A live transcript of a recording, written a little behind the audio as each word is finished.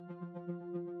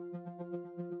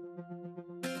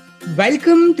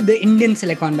Welcome to the Indian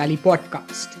Silicon Valley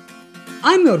podcast.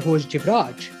 I'm your host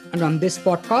Jivraj, and on this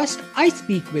podcast, I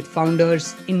speak with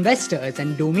founders, investors,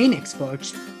 and domain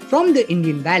experts from the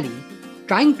Indian Valley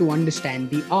trying to understand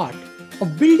the art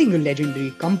of building a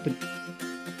legendary company.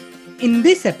 In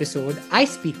this episode, I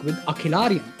speak with Akhil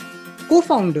Aryan,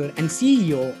 co-founder and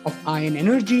CEO of Ion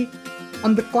Energy,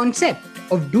 on the concept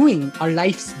of doing our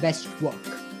life's best work.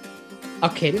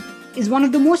 Akhil is one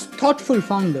of the most thoughtful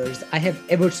founders I have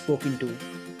ever spoken to,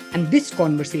 and this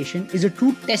conversation is a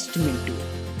true testament to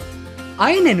it.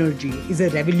 Ion Energy is a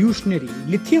revolutionary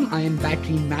lithium-ion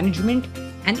battery management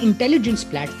and intelligence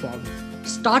platform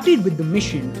started with the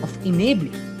mission of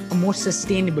enabling a more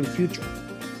sustainable future.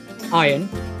 Ion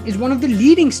is one of the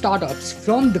leading startups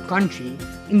from the country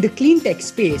in the clean tech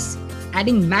space,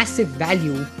 adding massive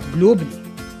value globally.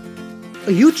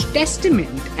 A huge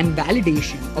testament and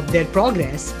validation of their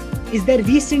progress is their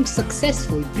recent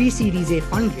successful pre-Series A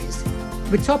fundraise,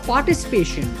 which saw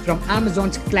participation from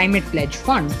Amazon's Climate Pledge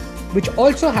Fund, which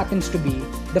also happens to be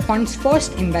the fund's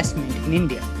first investment in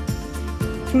India.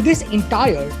 Through this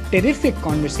entire terrific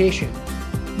conversation,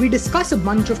 we discuss a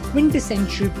bunch of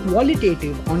quintessential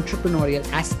qualitative entrepreneurial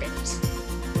aspects.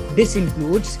 This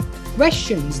includes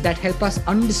questions that help us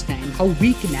understand how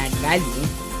we can add value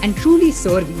and truly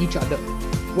serve each other,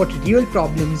 what real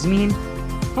problems mean,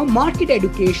 how market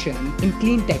education in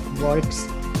clean tech works,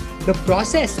 the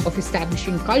process of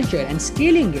establishing culture and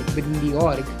scaling it within the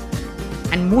org,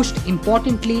 and most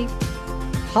importantly,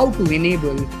 how to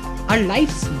enable our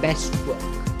life's best work.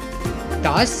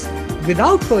 Thus,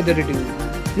 without further ado,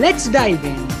 let's dive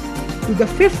in to the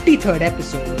 53rd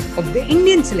episode of the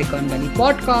Indian Silicon Valley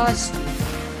podcast,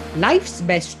 Life's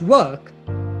Best Work,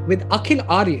 with Akhil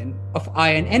Aryan of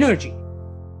Ion Energy.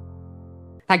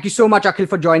 Thank you so much, Akhil,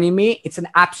 for joining me. It's an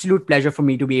absolute pleasure for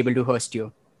me to be able to host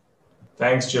you.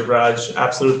 Thanks, Jivraj.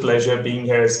 Absolute pleasure being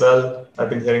here as well. I've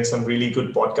been hearing some really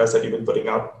good podcasts that you've been putting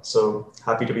out, so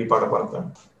happy to be part of one of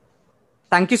them.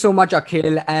 Thank you so much,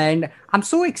 Akhil. And I'm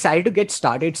so excited to get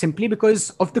started simply because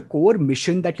of the core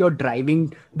mission that you're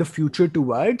driving the future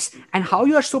towards and how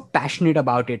you're so passionate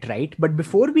about it, right? But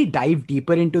before we dive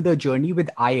deeper into the journey with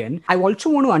Ion, I also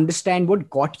want to understand what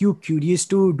got you curious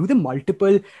to do the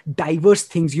multiple diverse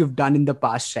things you've done in the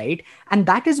past, right? And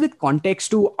that is with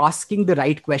context to asking the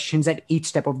right questions at each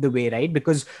step of the way, right?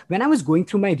 Because when I was going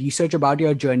through my research about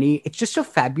your journey, it's just so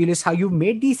fabulous how you've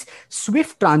made these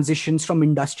swift transitions from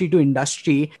industry to industry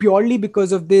purely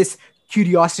because of this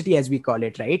curiosity, as we call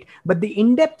it, right? But the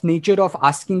in-depth nature of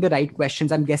asking the right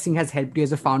questions, I'm guessing, has helped you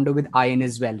as a founder with Ion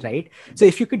as well, right? So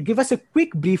if you could give us a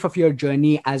quick brief of your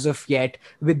journey as of yet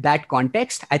with that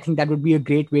context, I think that would be a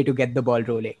great way to get the ball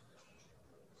rolling.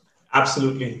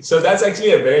 Absolutely. So that's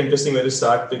actually a very interesting way to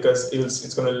start because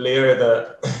it's going to layer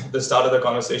the start of the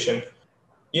conversation.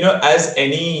 You know, as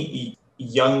any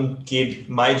young kid,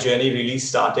 my journey really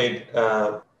started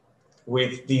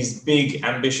with these big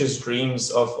ambitious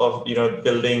dreams of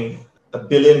building $1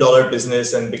 billion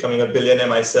business and becoming a billionaire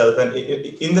myself. And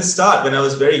in the start, when I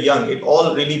was very young, it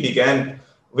all really began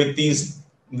with these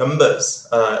numbers.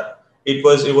 It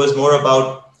was more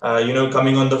about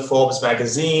coming on the Forbes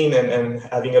magazine and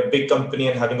having a big company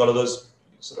and having all of those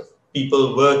sort of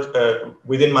people work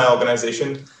within my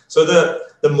organization. So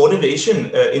the motivation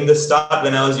in the start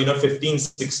when I was 15,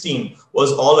 16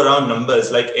 was all around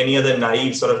numbers, like any other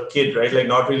naive sort of kid, right? Like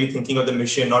not really thinking of the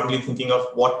mission, not really thinking of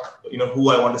what, who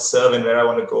I want to serve and where I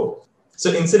want to go.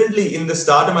 So incidentally, in the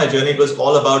start of my journey, it was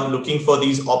all about looking for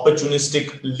these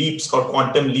opportunistic leaps or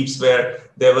quantum leaps where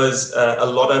there was a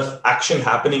lot of action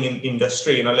happening in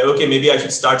industry. Like, okay, maybe I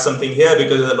should start something here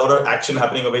because there's a lot of action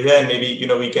happening over here. And maybe,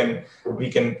 we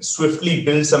can swiftly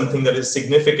build something that is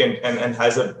significant and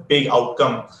has a big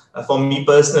outcome for me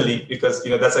personally, because,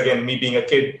 that's again, me being a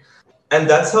kid. And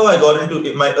that's how I got into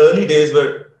it. My early days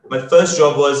were, my first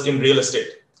job was in real estate.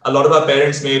 A lot of our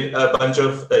parents made a bunch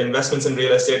of investments in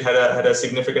real estate, had a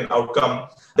significant outcome.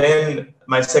 Then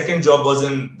my second job was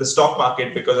in the stock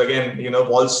market because, again,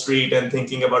 Wall Street and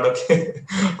thinking about, okay,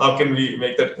 how can we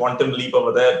make that quantum leap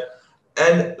over there?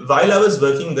 And while I was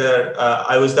working there,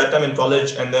 I was that time in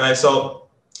college. And then I saw,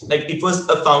 like, it was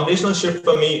a foundational shift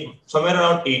for me somewhere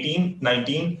around 18,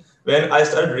 19, when I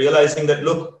started realizing that,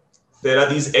 look, there are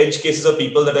these edge cases of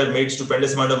people that have made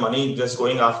stupendous amount of money just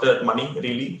going after money,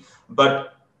 really.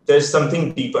 But there's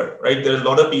something deeper, right? There are a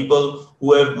lot of people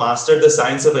who have mastered the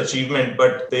science of achievement,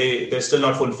 but they're still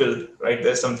not fulfilled, right?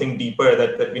 There's something deeper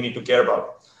that we need to care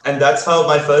about. And that's how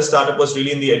my first startup was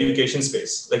really in the education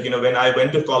space. Like, when I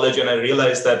went to college and I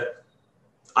realized that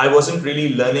I wasn't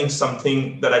really learning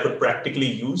something that I could practically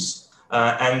use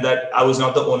and that I was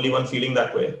not the only one feeling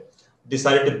that way.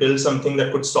 decided to build something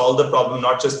that could solve the problem,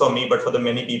 not just for me, but for the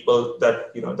many people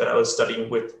that, that I was studying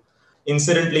with.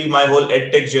 Incidentally, my whole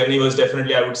edtech journey was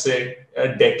definitely, I would say, a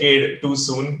decade too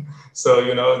soon. So,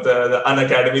 the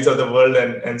unacademies of the world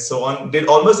and so on did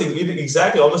almost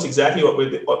exactly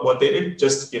what they did,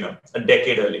 just, a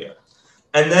decade earlier.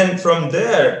 And then from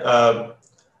there,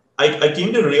 I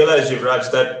came to realize,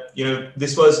 Jivraj, that,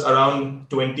 this was around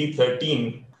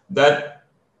 2013, that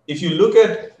if you look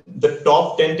at the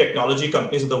top 10 technology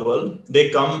companies of the world,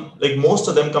 most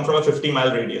of them come from a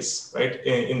 50-mile radius, right,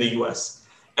 in the US.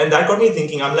 And that got me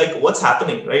thinking, I'm like, what's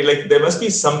happening, right? Like, there must be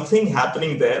something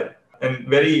happening there. And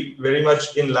very, very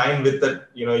much in line with the,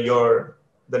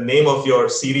 the name of your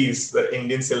series, the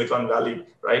Indian Silicon Valley,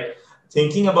 right?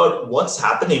 Thinking about what's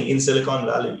happening in Silicon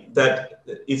Valley, that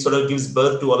it sort of gives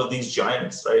birth to all of these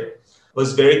giants, right?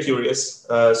 Was very curious.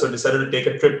 So decided to take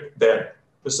a trip there.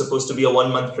 It was supposed to be a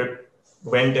 1-month trip.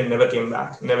 Went and never came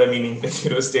back, never meaning,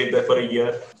 stayed there for a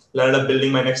year. Landed up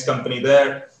building my next company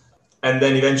there. And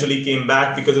then eventually came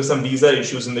back because of some visa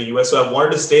issues in the US. So I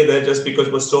wanted to stay there just because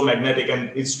it was so magnetic. And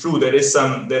it's true, there is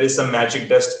some magic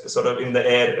dust sort of in the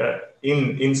air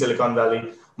in Silicon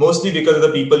Valley, mostly because of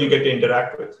the people you get to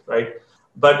interact with, right?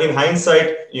 But in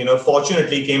hindsight,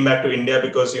 fortunately came back to India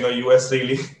because, US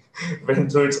really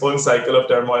went through its own cycle of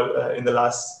turmoil in the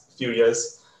last few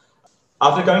years.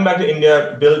 After coming back to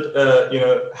India, built,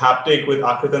 Haptik with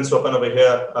Akrit and Swapan over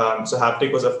here. So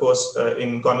Haptik was, of course,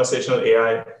 in conversational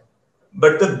AI.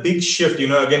 But the big shift,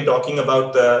 again, talking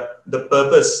about the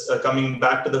purpose coming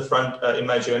back to the front in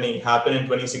my journey happened in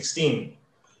 2016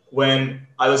 when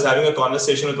I was having a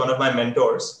conversation with one of my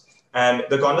mentors. And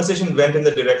the conversation went in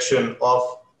the direction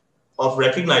of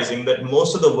recognizing that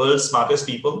most of the world's smartest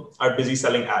people are busy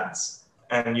selling ads.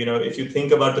 And, if you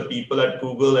think about the people at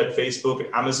Google, at Facebook,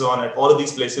 at Amazon, at all of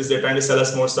these places, they're trying to sell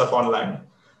us more stuff online.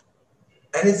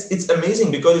 And it's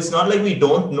amazing because it's not like we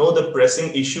don't know the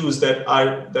pressing issues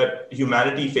that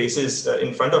humanity faces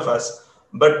in front of us,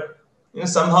 but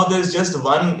somehow there's just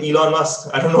one Elon Musk.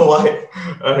 I don't know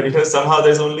why. Somehow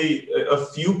there's only a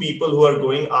few people who are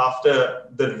going after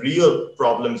the real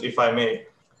problems, if I may.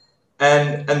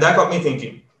 And that got me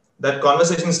thinking. That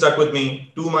conversation stuck with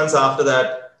me. 2 months after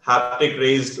that, Haptik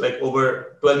raised like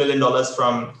over $12 million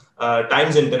from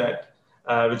Times Internet,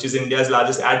 which is India's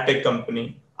largest ad tech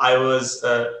company. I was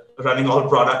running all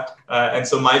product. And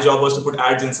so my job was to put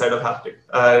ads inside of Haptik.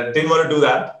 Didn't want to do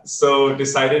that. So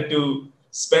decided to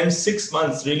spend 6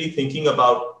 months really thinking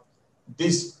about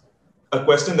this, a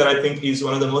question that I think is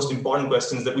one of the most important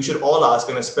questions that we should all ask,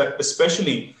 and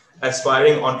especially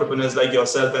aspiring entrepreneurs like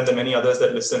yourself and the many others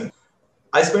that listen.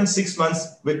 I spent 6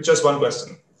 months with just one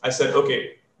question. I said,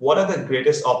 okay, what are the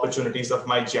greatest opportunities of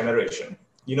my generation?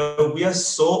 We are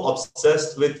so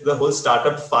obsessed with the whole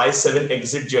startup 5-7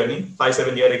 exit journey,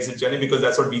 5-7 year exit journey, because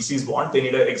that's what VCs want. They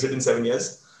need an exit in 7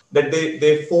 years. That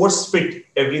they force fit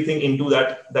everything into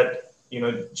that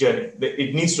journey.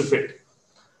 It needs to fit.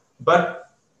 But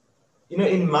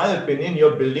in my opinion,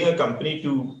 you're building a company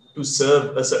to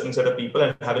serve a certain set of people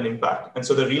and have an impact. And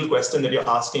so the real question that you're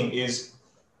asking is,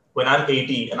 when I'm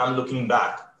 80 and I'm looking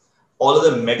back, all of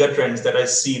the mega trends that I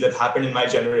see that happened in my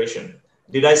generation,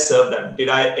 did I serve them? Did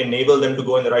I enable them to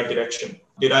go in the right direction?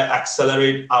 Did I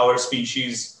accelerate our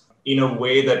species in a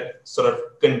way that sort of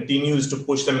continues to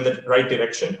push them in the right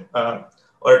direction,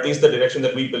 or at least the direction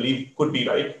that we believe could be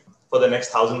right for the next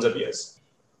thousands of years?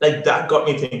 Like, that got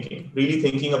me thinking, really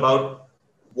thinking about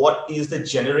what is the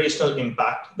generational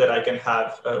impact that I can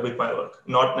have with my work,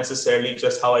 not necessarily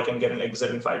just how I can get an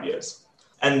exit in 5 years.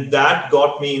 And that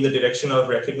got me in the direction of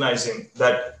recognizing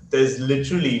that there's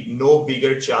literally no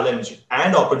bigger challenge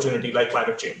and opportunity like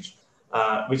climate change,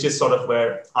 which is sort of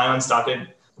where ION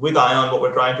started. With ION, what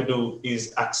we're trying to do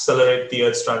is accelerate the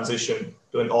Earth's transition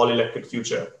to an all-electric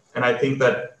future. And I think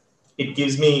that it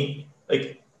gives me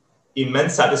like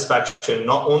immense satisfaction,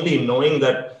 not only knowing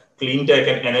that clean tech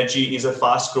and energy is a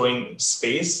fast-growing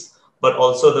space, but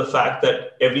also the fact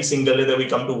that every single day that we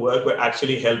come to work, we're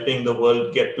actually helping the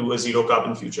world get to a zero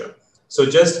carbon future. So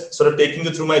just sort of taking you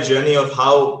through my journey of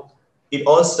how it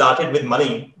all started with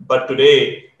money, but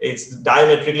today it's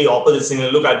diametrically opposite,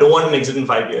 saying, look, I don't want an exit in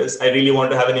 5 years. I really want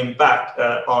to have an impact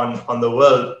on the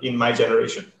world in my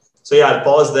generation. So yeah, I'll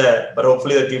pause there, but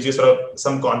hopefully that gives you sort of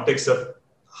some context of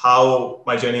how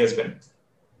my journey has been.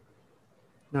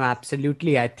 No,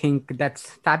 absolutely. I think that's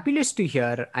fabulous to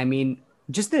hear. I mean,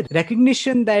 just the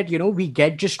recognition that, we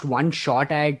get just one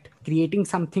shot at creating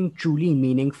something truly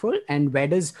meaningful, and where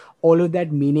does all of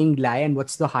that meaning lie, and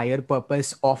what's the higher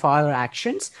purpose of our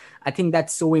actions. I think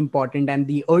that's so important. And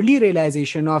the early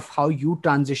realization of how you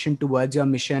transition towards your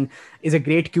mission is a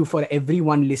great cue for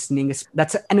everyone listening.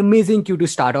 That's an amazing cue to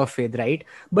start off with, right?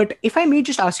 But if I may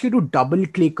just ask you to double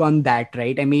click on that,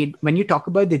 right? I mean, when you talk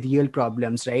about the real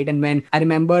problems, right? And when I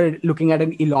remember looking at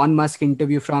an Elon Musk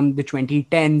interview from the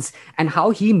 2010s and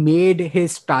how he made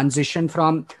his transition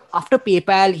from after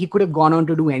PayPal, he could have gone on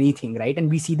to do anything, right? And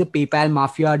we see the PayPal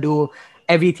mafia do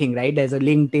everything, right? There's a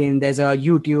LinkedIn, there's a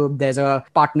YouTube, there's a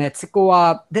partner at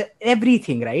Sequoia,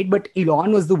 everything, right? But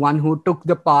Elon was the one who took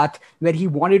the path where he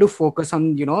wanted to focus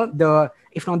on, the,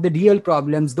 if not the real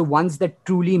problems, the ones that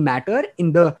truly matter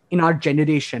in our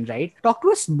generation, right? Talk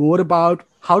to us more about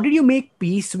how did you make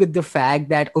peace with the fact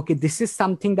that, okay, this is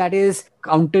something that is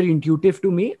counterintuitive to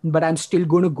me, but I'm still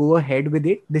going to go ahead with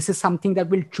it. This is something that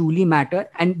will truly matter.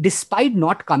 And despite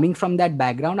not coming from that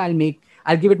background,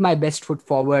 I'll give it my best foot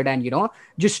forward and,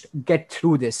 just get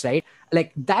through this, right?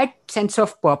 Like that sense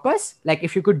of purpose, like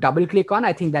if you could double click on,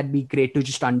 I think that'd be great to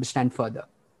just understand further.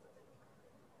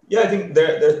 Yeah, I think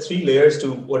there are three layers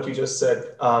to what you just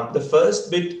said. The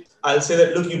first bit, I'll say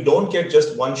that, look, you don't get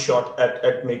just one shot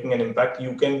at making an impact.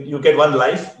 You get one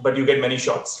life, but you get many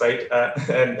shots, right?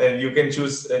 And you can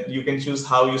choose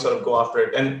how you sort of go after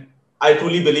it. And I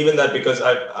truly believe in that because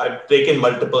I've taken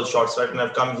multiple shots, right? And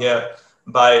I've come here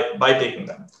by taking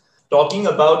them. Talking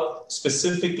about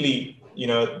specifically,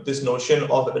 this notion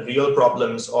of real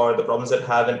problems or the problems that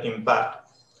have an impact.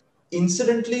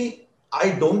 Incidentally,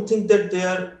 I don't think that they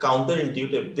are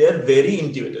counterintuitive. They are very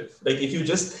intuitive. Like if you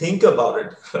just think about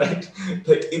it, right?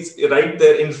 Like it's right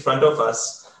there in front of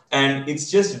us. And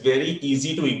it's just very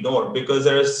easy to ignore because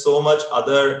there is so much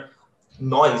other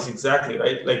noise. Exactly,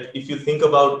 right? Like if you think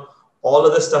about all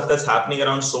of the stuff that's happening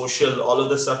around social, all of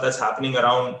the stuff that's happening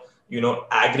around,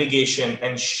 aggregation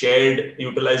and shared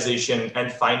utilization and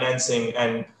financing.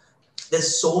 And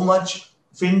there's so much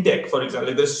fintech, for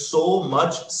example, there's so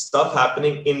much stuff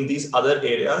happening in these other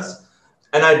areas.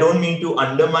 And I don't mean to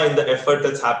undermine the effort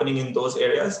that's happening in those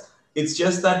areas. It's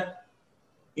just that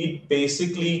it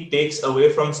basically takes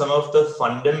away from some of the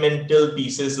fundamental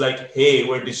pieces like, hey,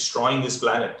 we're destroying this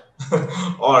planet.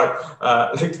 Or,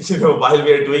 while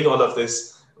we're doing all of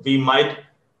this,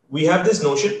 we have this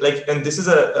notion, like, and this is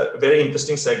a very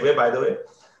interesting segue, by the way.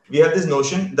 We have this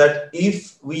notion that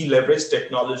if we leverage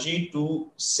technology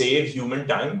to save human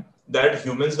time, that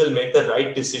humans will make the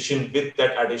right decision with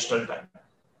that additional time.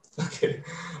 Okay,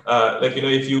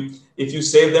 if you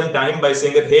save them time by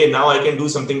saying that, hey, now I can do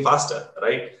something faster,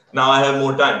 right? Now I have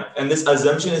more time, and this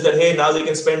assumption is that, hey, now they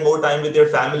can spend more time with their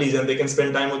families and they can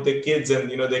spend time with their kids, and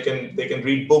they can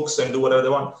read books and do whatever they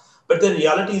want. But the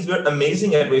reality is we're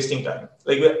amazing at wasting time.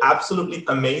 Like we're absolutely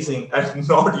amazing at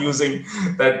not using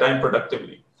that time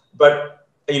productively. But,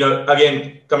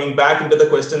 again, coming back into the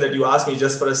question that you asked me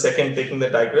just for a second, taking the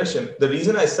digression, the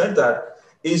reason I said that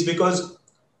is because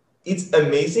it's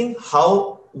amazing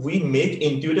how we make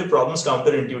intuitive problems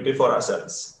counterintuitive for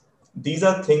ourselves. These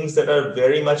are things that are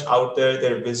very much out there,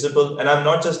 they're visible. And I'm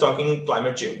not just talking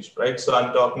climate change, right? So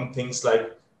I'm talking things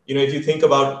like, if you think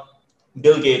about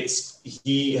Bill Gates,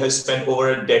 he has spent over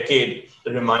a decade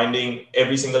reminding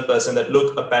every single person that,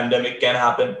 look, a pandemic can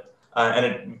happen.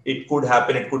 And it could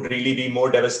happen. It could really be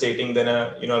more devastating than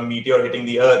a meteor hitting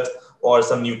the Earth or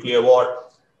some nuclear war.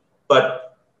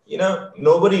 But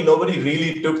nobody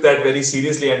really took that very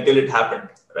seriously until it happened,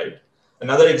 right?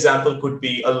 Another example could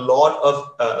be a lot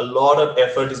of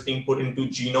effort is being put into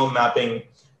genome mapping,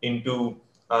 into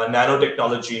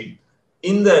nanotechnology.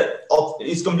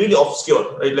 It's completely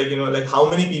obscure, right? Like how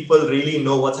many people really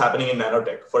know what's happening in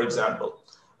nanotech, for example.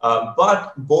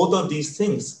 But both of these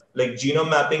things, like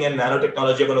genome mapping and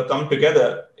nanotechnology, are going to come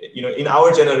together, in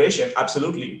our generation,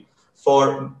 absolutely,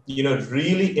 for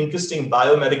really interesting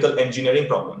biomedical engineering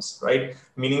problems, right?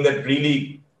 Meaning that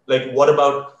really, like, what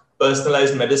about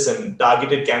personalized medicine,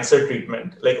 targeted cancer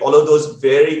treatment, like all of those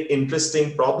very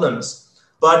interesting problems.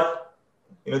 But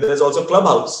there's also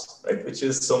Clubhouse, right, which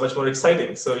is so much more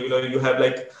exciting. So you have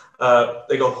like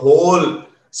a whole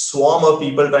swarm of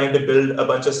people trying to build a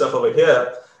bunch of stuff over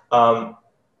here.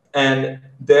 And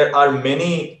there are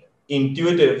many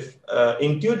intuitively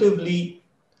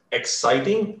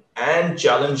exciting and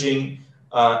challenging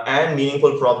and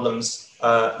meaningful problems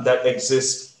that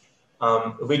exist,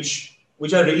 which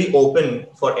are really open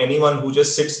for anyone who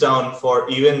just sits down for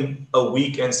even a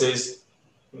week and says,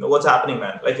 what's happening,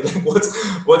 man? Like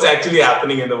what's actually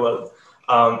happening in the world?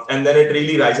 And then it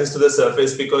really rises to the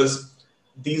surface because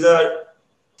these are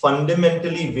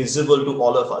fundamentally visible to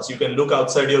all of us. You can look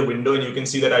outside your window and you can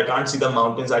see that I can't see the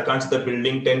mountains, I can't see the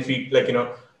building 10 feet, like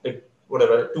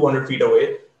 200 feet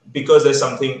away, because there's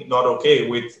something not okay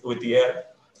with the air.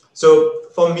 So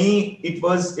for me, it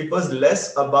was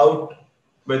less about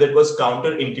whether it was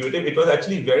counterintuitive. It was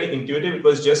actually very intuitive. It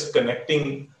was just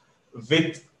connecting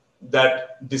with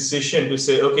that decision to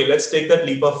say, okay, let's take that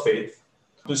leap of faith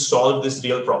to solve this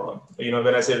real problem.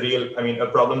 When I say real, I mean a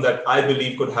problem that I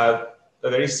believe could have a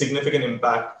very significant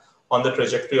impact on the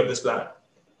trajectory of this planet.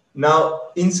 Now,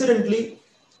 incidentally,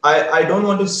 I don't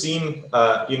want to seem,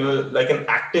 like an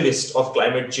activist of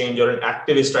climate change or an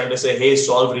activist trying to say, hey,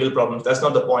 solve real problems. That's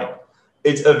not the point.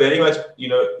 It's very much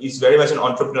an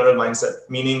entrepreneurial mindset,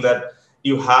 meaning that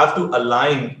you have to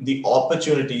align the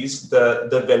opportunities,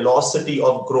 the velocity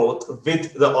of growth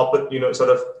with the, sort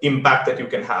of impact that you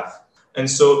can have. And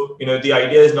so, the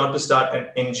idea is not to start an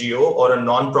NGO or a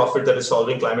non-profit that is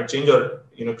solving climate change or,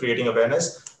 creating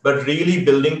awareness, but really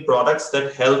building products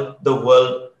that help the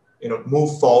world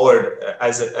move forward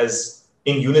as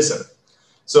in unison.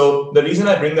 So the reason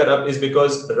I bring that up is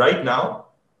because right now,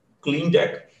 clean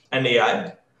tech and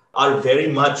AI are very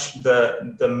much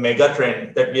the mega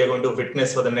trend that we are going to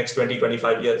witness for the next 20,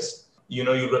 25 years. You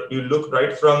look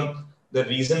right from the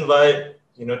reason why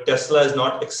Tesla is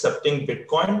not accepting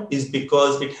Bitcoin is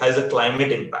because it has a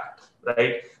climate impact,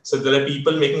 right? So there are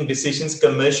people making decisions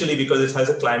commercially because it has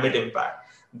a climate impact.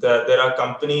 There are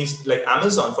companies like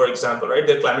Amazon, for example, right?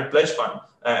 Their climate pledge fund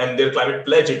and their climate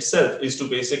pledge itself is to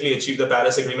basically achieve the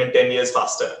Paris Agreement 10 years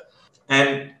faster.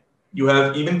 And you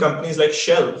have even companies like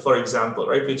Shell, for example,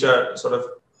 right? Which are sort of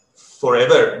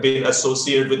forever been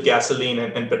associated with gasoline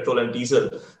and petrol and diesel,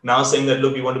 now saying that,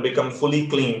 look, we want to become fully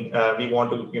clean. We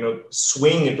want to,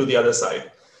 swing into the other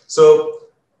side. So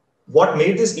what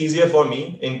made this easier for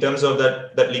me in terms of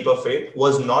that leap of faith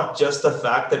was not just the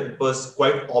fact that it was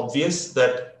quite obvious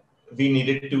that we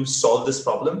needed to solve this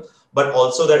problem, but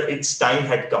also that its time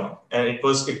had come. And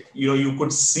you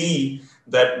could see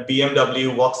that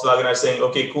BMW, Volkswagen are saying,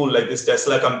 okay, cool, like this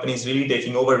Tesla company is really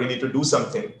taking over. We need to do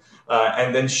something.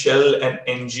 And then Shell and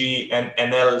NG and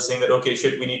NL saying that, okay,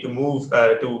 shit, we need to move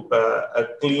to a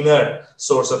cleaner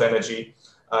source of energy.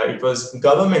 It was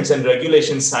governments and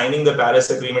regulations signing the Paris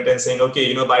Agreement and saying,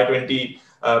 okay, by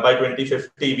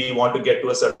 2050, we want to get to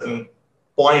a certain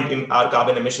point in our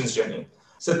carbon emissions journey.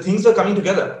 So things were coming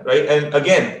together, right? And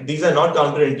again, these are not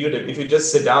counterintuitive. If you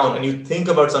just sit down and you think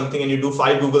about something and you do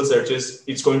 5 Google searches,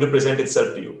 it's going to present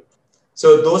itself to you.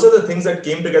 So those are the things that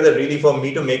came together really for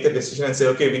me to make the decision and say,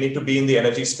 okay, we need to be in the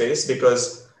energy space,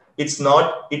 because it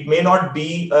may not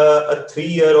be a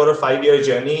 3-year or a 5-year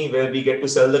journey where we get to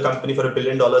sell the company for $1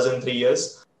 billion in 3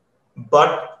 years.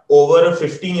 But over a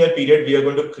 15-year period, we are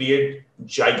going to create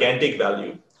gigantic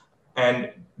value.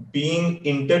 And being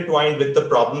intertwined with the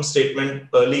problem statement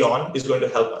early on is going to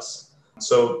help us.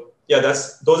 So yeah,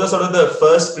 those are sort of the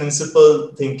first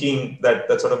principle thinking that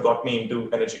sort of got me into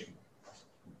energy.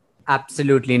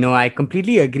 Absolutely. No, I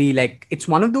completely agree. Like, it's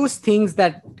one of those things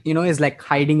that, is like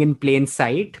hiding in plain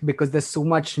sight because there's so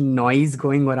much noise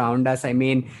going around us. I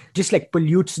mean, just like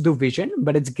pollutes the vision,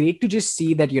 but it's great to just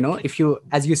see that, if you,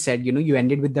 as you said, you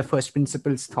ended with the first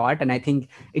principles thought. And I think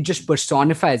it just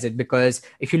personifies it, because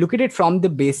if you look at it from the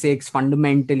basics,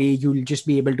 fundamentally, you'll just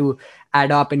be able to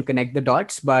add up and connect the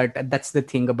dots. But that's the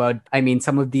thing about,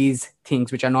 some of these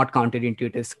things which are not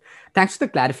counterintuitive. Thanks for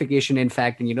the clarification, in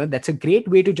fact. And, that's a great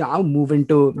way to now move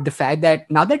into the fact that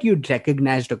now that you'd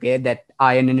recognized, okay, that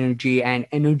ion energy and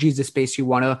energy is the space you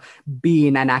want to be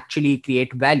in and actually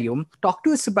create value. Talk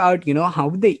to us about, how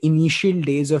the initial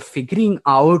days of figuring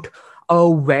out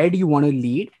where do you want to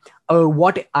lead,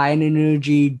 what ion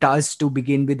energy does to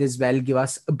begin with as well. Give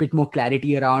us a bit more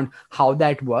clarity around how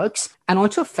that works. And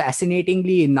also,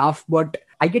 fascinatingly enough, what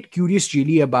I get curious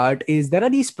really about is there are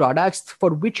these products for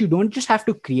which you don't just have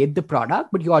to create the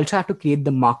product, but you also have to create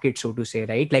the market, so to say,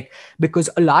 right? Like, because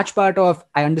a large part of,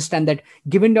 I understand that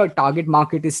given the target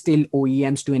market is still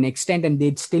OEMs to an extent, and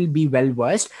they'd still be well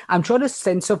versed, I'm sure a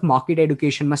sense of market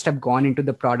education must have gone into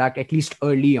the product at least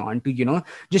early on to,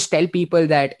 just tell people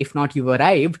that if not you've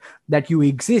arrived, that you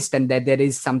exist and that there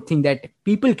is something that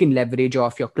people can leverage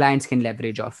off, your clients can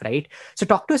leverage off, right? So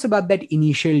talk to us about that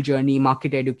initial journey,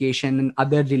 market education, and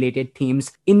other related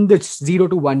themes in the 0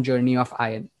 to 1 journey of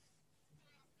ion.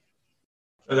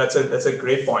 That's a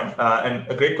great point, and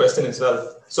a great question as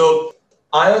well. So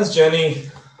ion's journey,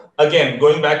 again,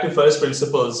 going back to first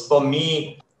principles, for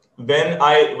me, when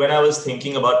I was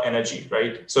thinking about energy,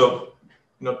 right? So,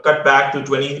 cut back to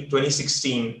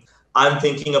 2016, I'm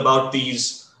thinking about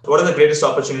what are the greatest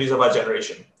opportunities of our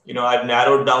generation? I've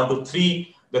narrowed down to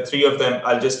 3. The 3 of them,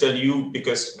 I'll just tell you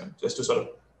because just to sort of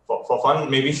for fun,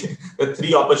 maybe the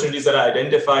three opportunities that I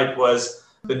identified was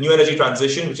the new energy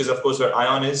transition, which is of course where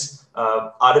ION is,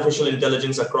 artificial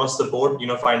intelligence across the board,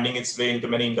 finding its way into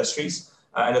many industries.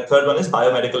 And the third one is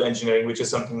biomedical engineering, which is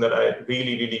something that I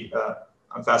really,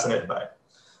 I'm fascinated by.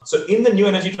 So in the new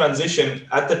energy transition,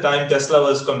 at the time, Tesla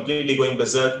was completely going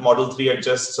berserk. Model 3 had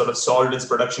just sort of solved its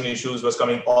production issues, was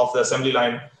coming off the assembly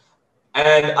line.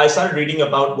 And I started reading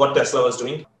about what Tesla was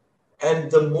doing. And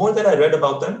the more that I read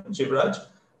about them, Jivraj,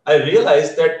 I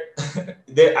realized that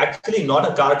they're actually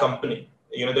not a car company.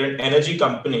 They're an energy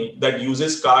company that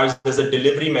uses cars as a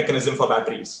delivery mechanism for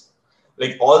batteries.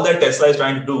 Like all that Tesla is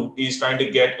trying to do is trying to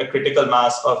get a critical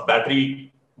mass of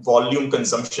battery volume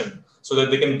consumption so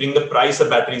that they can bring the price of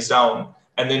batteries down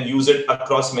and then use it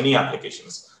across many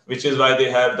applications, which is why they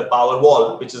have the power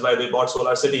wall, which is why they bought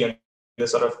Solar City and they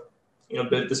sort of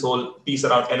built this whole piece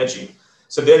around energy.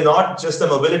 So they're not just a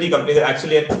mobility company, they're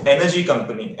actually an energy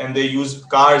company, and they use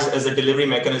cars as a delivery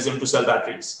mechanism to sell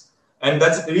batteries. And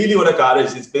that's really what a car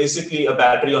is. It's basically a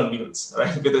battery on wheels,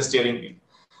 right, with a steering wheel.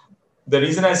 The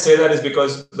reason I say that is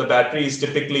because the battery is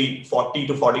typically 40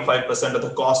 to 45% of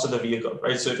the cost of the vehicle,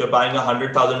 right? So if you're buying a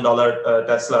 $100,000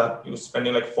 Tesla, you're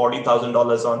spending like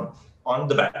 $40,000 on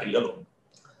the battery alone.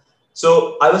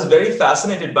 So I was very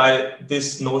fascinated by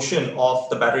this notion of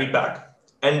the battery pack.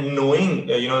 And knowing,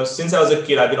 since I was a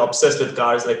kid, I've been obsessed with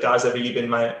cars. Like cars have really been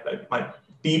my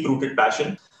deep-rooted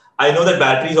passion. I know that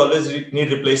batteries always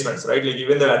need replacements, right? Like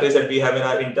even the batteries that we have in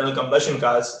our internal combustion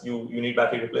cars, you need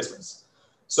battery replacements.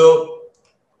 So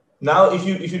now if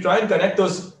you try and connect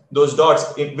those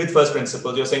dots with first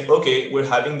principles, you're saying, okay, we're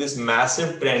having this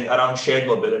massive trend around shared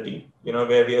mobility,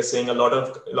 where we are seeing a lot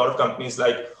of companies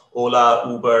like Ola,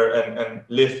 Uber, and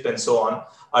Lyft, and so on,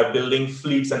 are building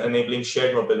fleets and enabling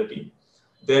shared mobility.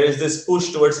 There is this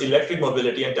push towards electric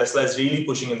mobility, and Tesla is really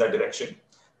pushing in that direction.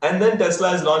 And then Tesla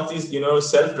has launched these,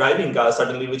 self-driving cars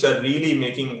suddenly, which are really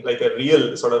making like a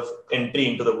real sort of entry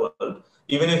into the world,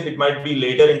 even if it might be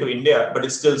later into India, but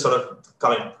it's still sort of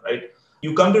coming, right?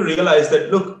 You come to realize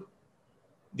that, look,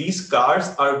 these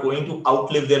cars are going to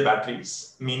outlive their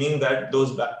batteries, meaning that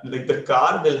the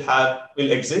car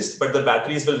will exist, but the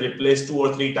batteries will replace 2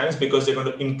 or 3 times because they're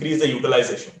going to increase the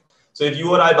utilization. So if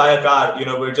you or I buy a car,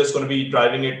 we're just going to be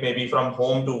driving it maybe from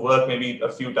home to work, maybe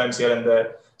a few times here and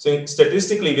there. So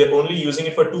statistically, we're only using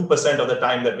it for 2% of the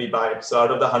time that we buy it. So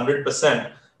out of the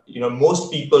 100%,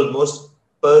 most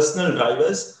personal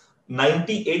drivers,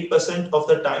 98% of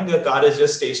the time, their car is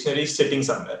just stationary, sitting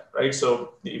somewhere, right?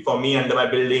 So for me, under my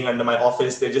building, under my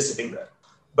office, they're just sitting there.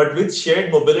 But with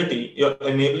shared mobility, you're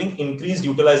enabling increased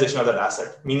utilization of that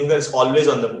asset, meaning that it's always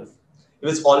on the move. If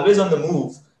it's always on the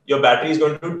move, your battery is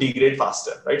going to degrade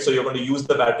faster, right? So you're going to use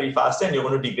the battery faster and you're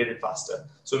going to degrade it faster.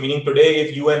 So meaning today,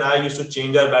 if you and I used to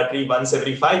change our battery once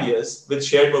every 5 years, with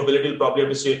shared mobility, you'll probably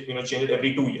have to change it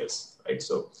every 2 years, right?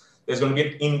 So there's going to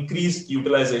be increased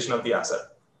utilization of the asset.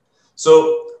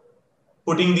 So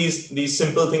putting these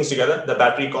simple things together, the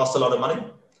battery costs a lot of money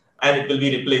and it will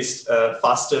be replaced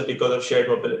faster because of shared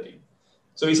mobility.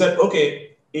 So we said,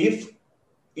 okay, if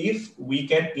we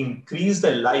can increase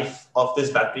the life of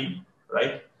this battery,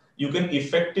 right, you can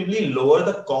effectively lower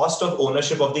the cost of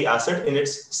ownership of the asset in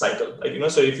its cycle.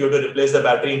 So if you were to replace the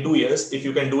battery in 2 years, if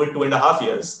you can do it 2.5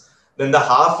 years, then the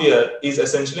half year is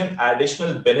essentially an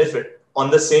additional benefit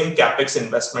on the same CapEx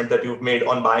investment that you've made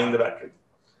on buying the battery.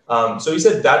 So he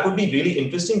said that would be really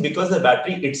interesting because the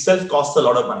battery itself costs a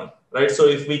lot of money, right? So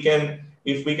if we can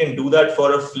do that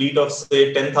for a fleet of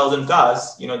say 10,000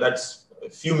 cars, that's a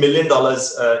few $1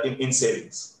 million in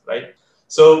savings, right?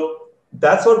 So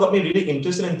that's what got me really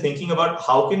interested in thinking about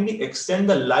how can we extend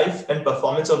the life and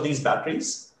performance of these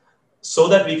batteries so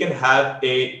that we can have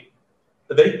a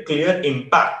very clear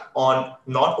impact on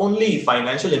not only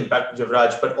financial impact,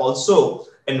 Jivraj, but also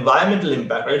environmental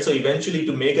impact, right? So eventually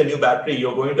to make a new battery,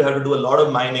 you're going to have to do a lot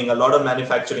of mining, a lot of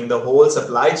manufacturing, the whole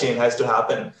supply chain has to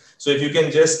happen. So if you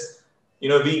can just,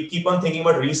 we keep on thinking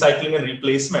about recycling and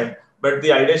replacement, but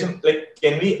the idea is like,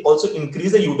 can we also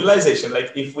increase the utilization?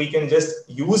 Like if we can just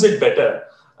use it better,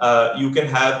 you can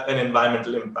have an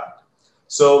environmental impact.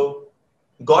 So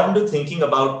got into thinking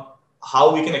about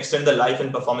how we can extend the life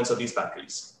and performance of these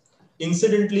batteries.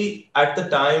 Incidentally, at the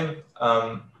time,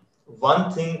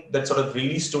 one thing that sort of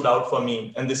really stood out for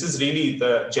me, and this is really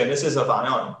the genesis of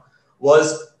ION,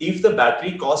 was if the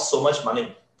battery costs so much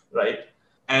money, right?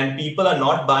 And people are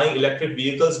not buying electric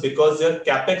vehicles because their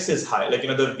capex is high. Like,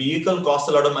 the vehicle costs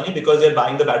a lot of money because they're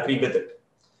buying the battery with it.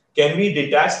 Can we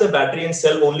detach the battery and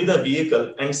sell only the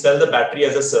vehicle and sell the battery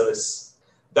as a service?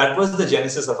 That was the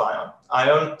genesis of ION.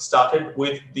 ION started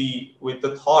with the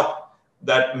thought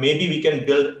that maybe we can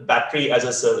build battery as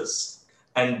a service.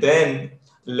 And then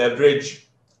leverage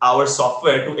our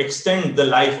software to extend the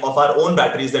life of our own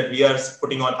batteries that we are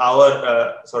putting on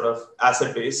our sort of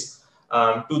asset base,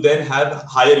 to then have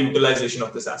higher utilization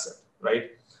of this asset,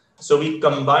 right? So we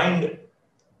combined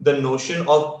the notion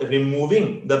of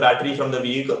removing the battery from the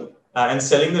vehicle and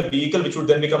selling the vehicle, which would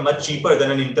then become much cheaper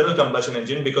than an internal combustion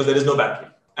engine because there is no battery,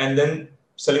 and then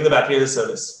selling the battery as a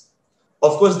service.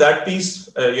 Of course, that piece,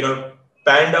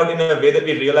 panned out in a way that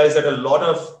we realized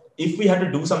that if we had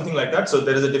to do something like that, so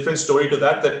there is a different story to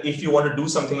that if you want to do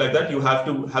something like that, you have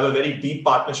to have a very deep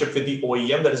partnership with the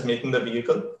OEM that is making the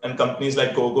vehicle. And companies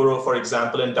like Gogoro, for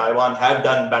example, in Taiwan have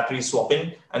done battery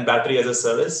swapping and battery as a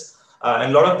service.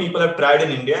 And a lot of people have tried in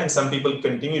India, and some people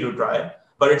continue to try,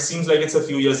 but it seems like it's a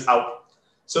few years out.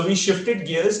 So we shifted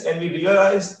gears and we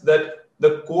realized that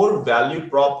the core value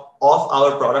prop of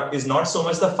our product is not so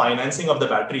much the financing of the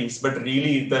batteries, but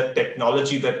really the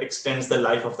technology that extends the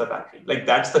life of the battery. Like,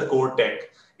 that's the core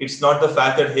tech. It's not the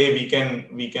fact that, hey, we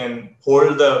can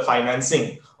hold the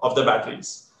financing of the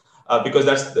batteries, because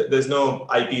there's no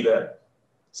IP there.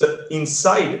 So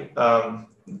inside,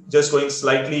 just going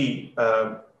slightly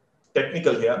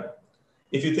technical here,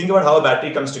 if you think about how a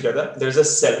battery comes together, there's a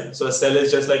cell. So a cell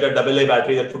is just like a AA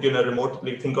battery that put you in a remote.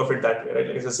 Like, think of it that way, right?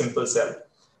 Like, it's a simple cell.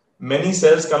 Many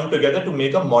cells come together to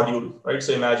make a module, right?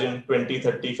 So imagine 20,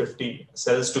 30, 50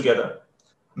 cells together.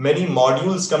 Many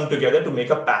modules come together to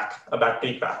make a pack, a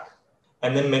battery pack.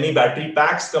 And then many battery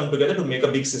packs come together to make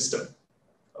a big system.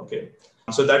 Okay.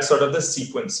 So that's sort of the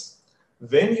sequence.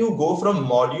 When you go from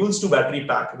modules to battery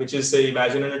pack, which is, say,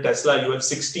 imagine in a Tesla, you have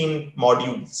 16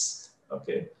 modules.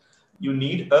 Okay. You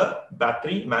need a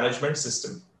battery management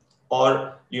system,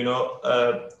 or,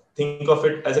 think of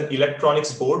it as an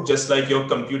electronics board, just like your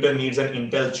computer needs an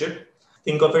Intel chip.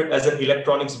 Think of it as an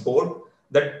electronics board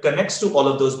that connects to all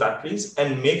of those batteries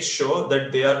and makes sure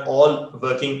that they are all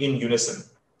working in unison.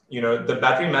 The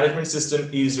battery management system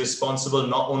is responsible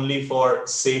not only for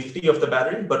safety of the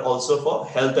battery, but also for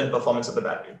health and performance of the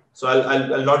battery. So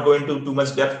I'll not go into too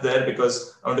much depth there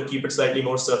because I want to keep it slightly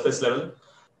more surface level.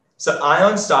 So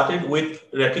ION started with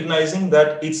recognizing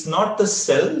that it's not the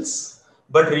cells,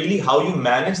 but really how you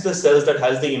manage the cells that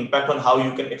has the impact on how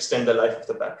you can extend the life of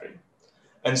the battery.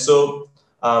 And so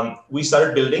we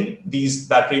started building these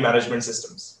battery management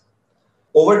systems.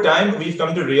 Over time, we've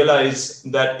come to realize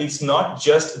that it's not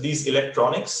just these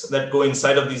electronics that go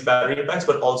inside of these battery packs,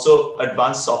 but also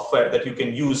advanced software that you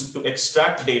can use to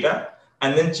extract data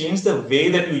and then change the way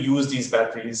that you use these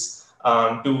batteries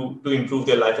to improve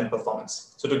their life and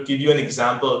performance. So to give you an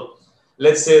example,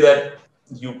 let's say that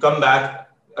you come back,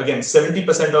 again,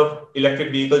 70% of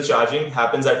electric vehicle charging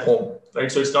happens at home, right?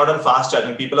 So it's not on fast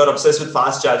charging. People are obsessed with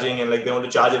fast charging and like they want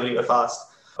to charge everywhere fast.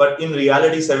 But in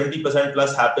reality, 70%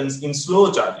 plus happens in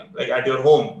slow charging, like at your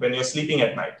home when you're sleeping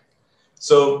at night.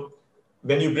 So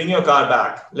when you bring your car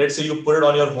back, let's say you put it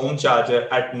on your home charger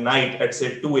at night at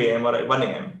say 2 a.m. or 1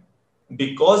 a.m.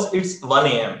 Because it's 1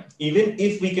 a.m., even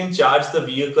if we can charge the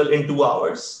vehicle in 2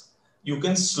 hours, you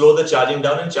can slow the charging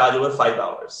down and charge over 5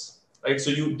 hours, right?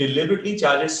 So you deliberately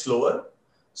charge it slower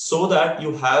so that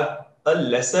you have a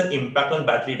lesser impact on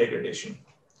battery degradation.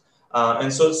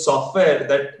 And so software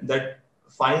that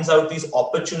finds out these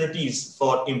opportunities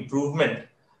for improvement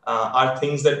are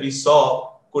things that we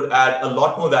saw could add a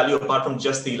lot more value apart from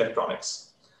just the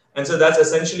electronics. And so that's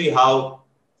essentially how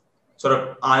sort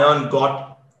of ION got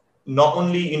not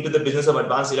only into the business of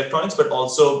advanced electronics, but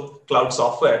also cloud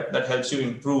software that helps you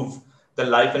improve the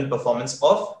life and performance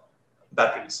of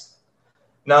batteries.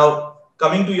 Now,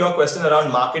 coming to your question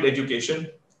around market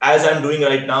education, as I'm doing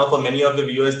right now for many of the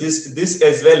viewers, this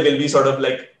as well will be sort of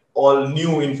like all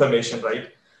new information, right?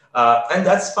 And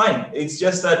that's fine. It's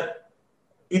just that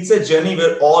it's a journey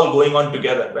we're all going on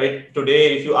together, right?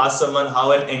 Today, if you ask someone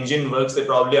how an engine works, they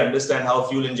probably understand how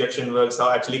fuel injection works,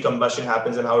 how actually combustion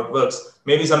happens and how it works.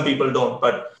 Maybe some people don't,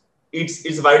 but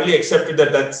it's widely accepted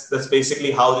that that's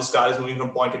basically how this car is moving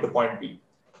from point A to point B.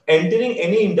 Entering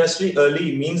any industry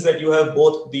early means that you have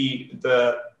both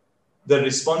the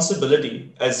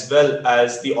responsibility as well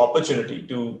as the opportunity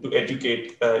to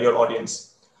educate your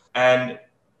audience. And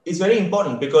it's very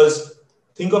important because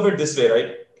think of it this way,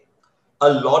 right? A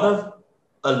lot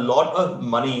of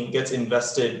money gets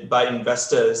invested by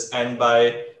investors and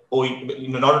by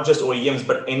not just OEMs,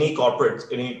 but any corporates,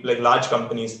 any like large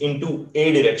companies into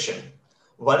a direction.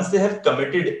 Once they have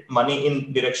committed money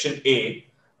in direction A,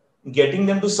 getting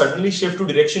them to suddenly shift to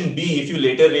direction B, if you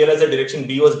later realize that direction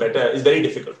B was better, is very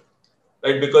difficult,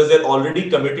 right? Because they're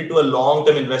already committed to a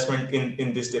long-term investment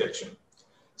in this direction.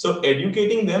 So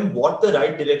educating them what the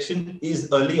right direction is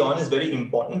early on is very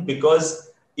important,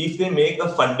 because if they make a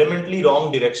fundamentally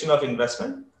wrong direction of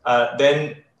investment,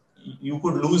 then you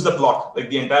could lose the plot, like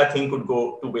the entire thing could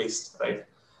go to waste, right?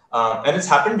 And it's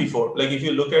happened before. Like if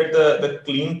you look at the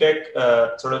clean tech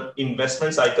sort of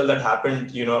investment cycle that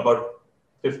happened, about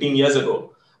 15 years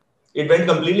ago, it went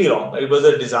completely wrong. It was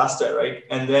a disaster, right?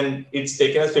 And then it's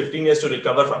taken us 15 years to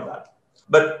recover from that.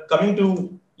 But coming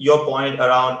to your point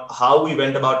around how we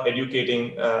went about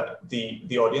educating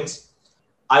the audience,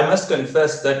 I must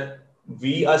confess that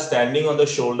we are standing on the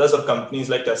shoulders of companies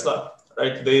like Tesla,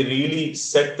 right? They really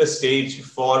set the stage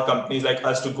for companies like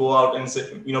us to go out and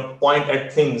point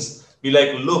at things, be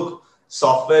like, look,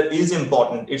 software is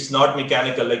important. It's not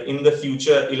mechanical. Like in the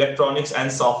future, electronics and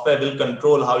software will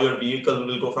control how your vehicle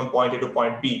will go from point A to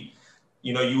point B.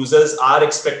 Users are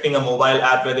expecting a mobile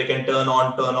app where they can turn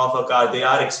on, turn off a car. They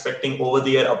are expecting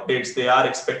over-the-air updates. They are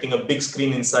expecting a big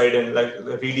screen inside and like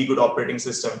a really good operating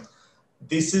system.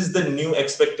 This is the new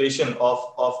expectation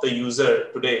of the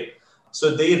user today.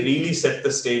 So they really set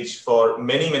the stage for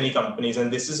many, many companies.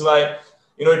 And this is why,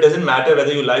 it doesn't matter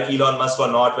whether you like Elon Musk or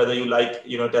not, whether you like,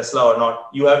 Tesla or not.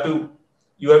 You have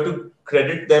to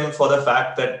credit them for the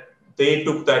fact that they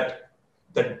took that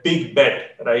big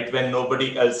bet, right? When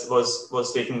nobody else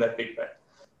was taking that big bet.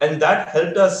 And that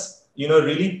helped us,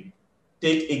 really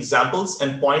take examples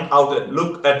and point out that,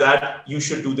 look at that, you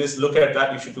should do this, look at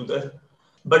that, you should do that.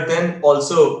 But then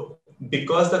also,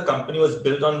 because the company was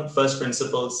built on first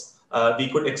principles, we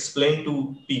could explain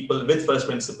to people with first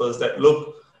principles that,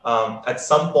 look, at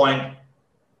some point,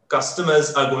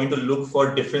 customers are going to look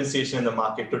for differentiation in the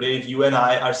market. Today, if you and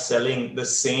I are selling the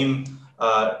same,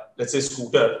 let's say,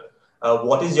 scooter,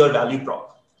 what is your value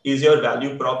prop? Is your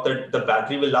value prop that the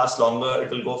battery will last longer,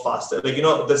 it will go faster? Like,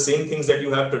 the same things that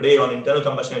you have today on internal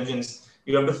combustion engines,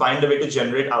 you have to find a way to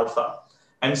generate alpha.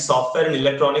 And software and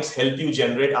electronics help you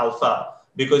generate alpha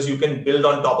because you can build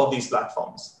on top of these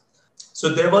platforms. So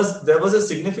there was a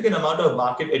significant amount of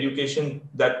market education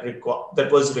that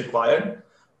was required.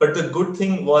 But the good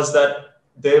thing was that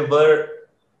there were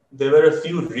a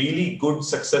few really good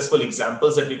successful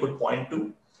examples that we could point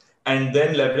to, and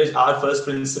then leverage our first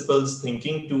principles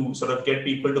thinking to sort of get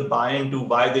people to buy into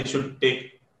why they should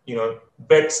take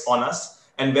bets on us.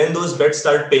 And when those bets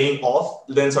start paying off,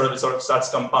 then it sort of starts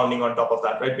compounding on top of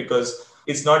that, right? Because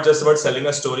it's not just about selling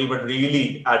a story, but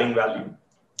really adding value.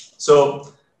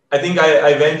 So I think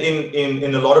I went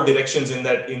in a lot of directions in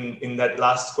that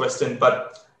last question.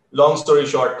 But long story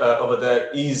short, over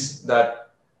there is that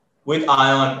with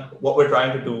ION, what we're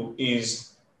trying to do is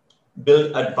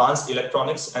build advanced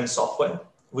electronics and software,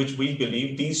 which we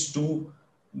believe these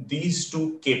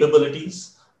two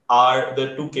capabilities are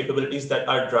the two capabilities that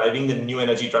are driving the new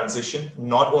energy transition,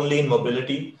 not only in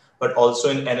mobility, but also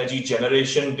in energy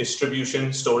generation,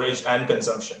 distribution, storage, and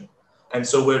consumption. And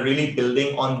so we're really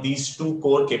building on these two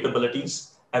core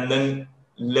capabilities and then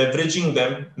leveraging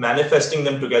them, manifesting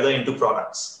them together into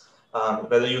products.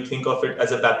 Whether you think of it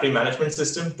as a battery management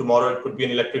system, tomorrow it could be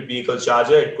an electric vehicle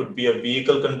charger, it could be a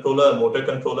vehicle controller, a motor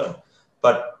controller.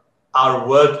 But our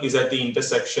work is at the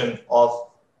intersection of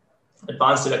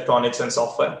advanced electronics and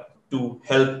software to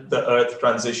help the Earth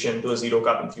transition to a zero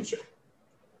carbon future.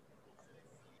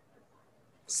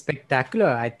 Spectacular.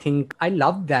 I think I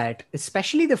love that,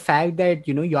 especially the fact that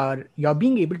you're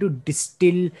being able to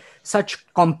distill such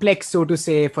complex, so to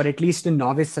say, for at least a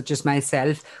novice such as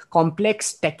myself,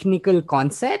 complex technical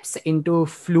concepts into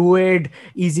fluid,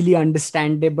 easily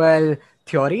understandable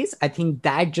theories. I think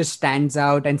that just stands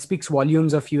out and speaks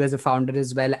volumes of you as a founder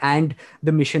as well, and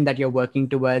the mission that you're working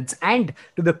towards, and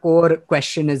to the core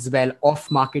question as well of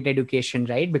market education,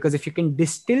 right? Because if you can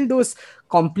distill those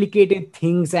complicated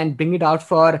things and bring it out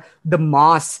for the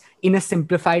mass in a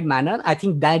simplified manner, I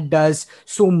think that does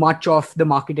so much of the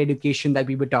market education that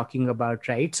we were talking about,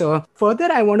 right? So further,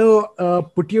 I want to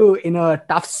put you in a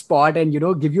tough spot and,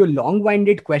 give you a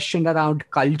long-winded question around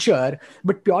culture,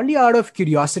 but purely out of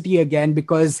curiosity again,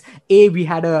 because A, we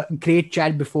had a great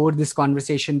chat before this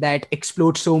conversation that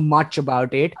explored so much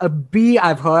about it. B,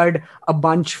 I've heard a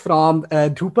bunch from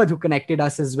Dhrupad, who connected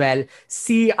us as well.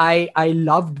 C, I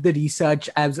loved the research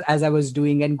as I was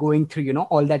doing and going through,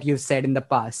 all that you've said in the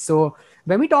past. So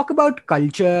when we talk about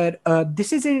culture,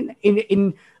 this is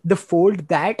in the fold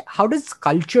that how does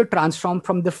culture transform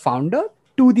from the founder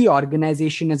to the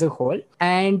organization as a whole?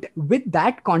 And with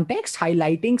that context,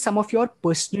 highlighting some of your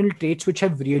personal traits which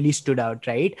have really stood out,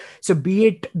 right? So be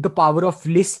it the power of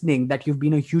listening that you've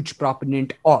been a huge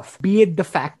proponent of, be it the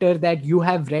factor that you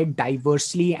have read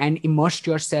diversely and immersed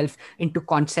yourself into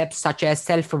concepts such as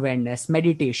self-awareness,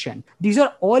 meditation. These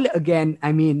are all, again,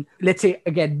 let's say,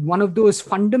 again, one of those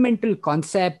fundamental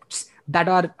concepts that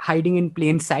are hiding in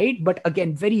plain sight, but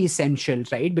again, very essential,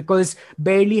 right? Because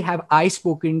barely have I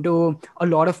spoken to a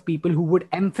lot of people who would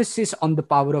emphasis on the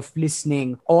power of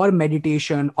listening or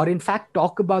meditation, or in fact,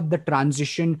 talk about the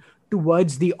transition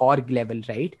towards the org level,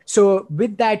 right? So,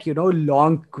 with that,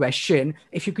 long question,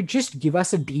 if you could just give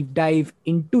us a deep dive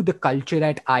into the culture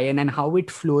at Ion and how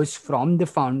it flows from the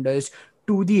founders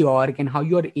to the org and how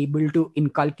you're able to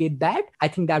inculcate that, I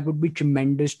think that would be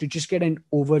tremendous to just get an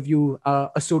overview,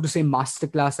 a so to say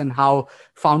masterclass on how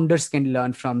founders can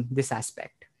learn from this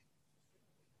aspect.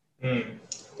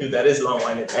 Dude, that is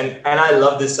long-winded, and I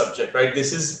love this subject, right?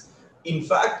 This is, in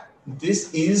fact,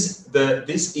 this is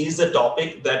the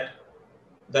topic that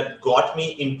got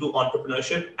me into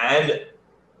entrepreneurship and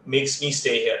makes me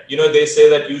stay here. They say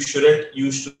that you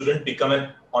shouldn't become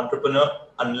an entrepreneur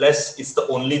unless it's the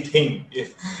only thing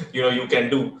if you can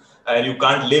do, and you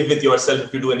can't live with yourself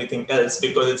if you do anything else,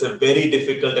 because it's a very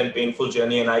difficult and painful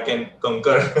journey, and I can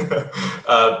concur.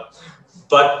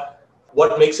 But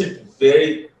what makes it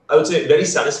I would say very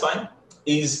satisfying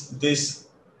is this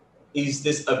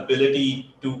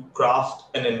ability to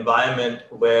craft an environment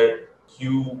where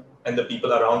you and the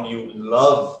people around you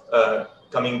love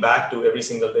coming back to every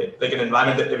single day, like an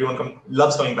environment that everyone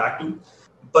loves coming back to,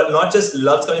 but not just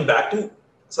loves coming back to,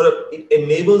 sort of it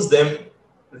enables them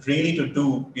really to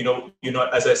do,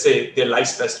 as I say, their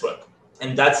life's best work.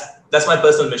 And that's my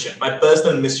personal mission. My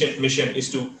personal mission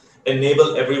is to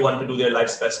enable everyone to do their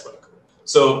life's best work.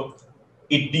 So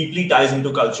it deeply ties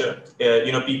into culture.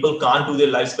 People can't do their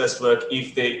life's best work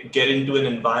if they get into an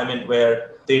environment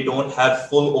where they don't have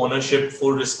full ownership,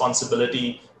 full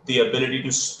responsibility, the ability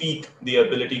to speak, the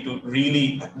ability to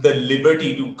really, the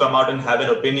liberty to come out and have an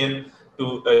opinion,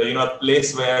 to a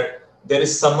place where there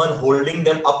is someone holding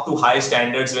them up to high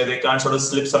standards, where they can't sort of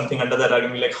slip something under the rug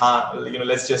and be like,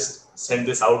 let's just send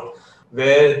this out,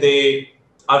 where they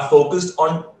are focused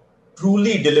on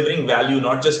truly delivering value,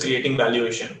 not just creating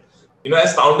valuation.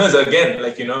 As founders, again,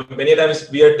 many times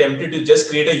we are tempted to just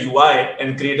create a UI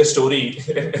and create a story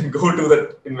and go to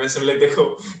the investor like,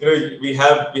 we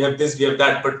have this, we have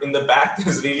that, but in the back,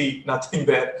 there's really nothing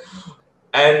there.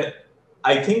 And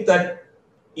I think that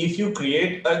if you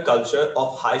create a culture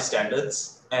of high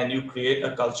standards and you create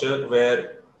a culture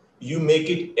where you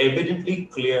make it evidently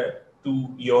clear to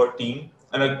your team,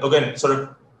 and again, sort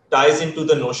of ties into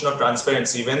the notion of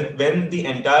transparency, when the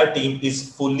entire team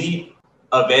is fully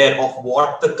aware of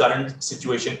what the current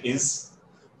situation is,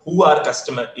 who our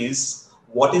customer is,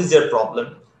 what is their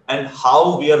problem, and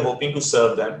how we are hoping to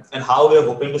serve them, and how we are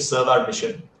hoping to serve our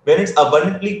mission. When it's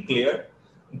abundantly clear,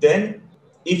 then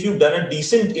if you've done a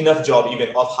decent enough job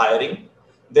even of hiring,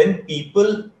 then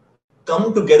people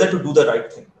come together to do the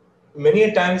right thing. Many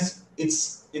a times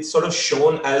it's sort of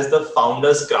shown as the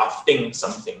founders crafting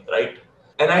something, right?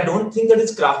 And I don't think that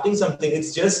it's crafting something.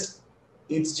 It's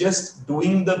just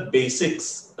doing the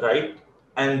basics, right?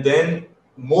 And then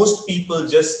most people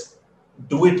just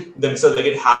do it themselves. Like,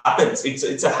 it happens.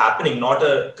 It's a happening, not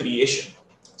a creation.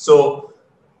 So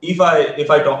if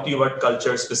I talk to you about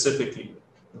culture specifically,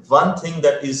 one thing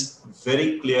that is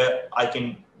very clear, I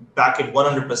can back it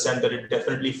 100% that it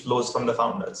definitely flows from the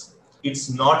founders. It's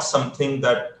not something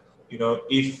that,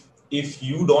 if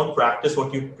you don't practice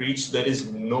what you preach, there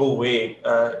is no way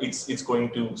it's going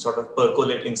to sort of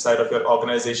percolate inside of your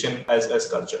organization as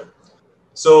culture.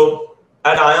 So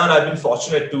at Ion, I've been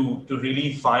fortunate to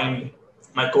really find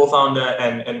my co-founder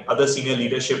and other senior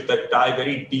leadership that tie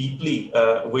very deeply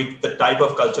with the type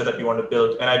of culture that we want to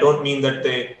build. And I don't mean that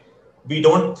we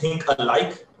don't think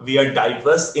alike. We are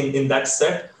diverse in that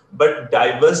set, but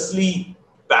diversely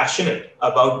passionate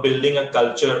about building a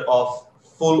culture of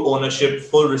full ownership,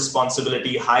 full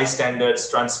responsibility, high standards,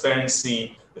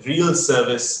 transparency, real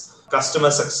service,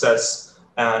 customer success,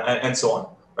 and so on,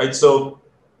 right? So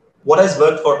what has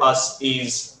worked for us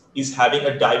is having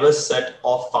a diverse set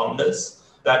of founders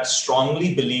that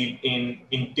strongly believe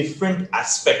in different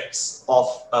aspects of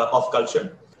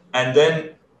culture. And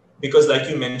then, because like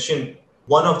you mentioned,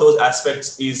 one of those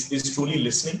aspects is truly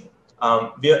listening.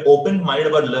 We are open-minded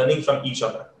about learning from each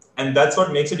other. And that's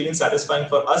what makes it even satisfying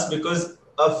for us, because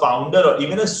a founder, or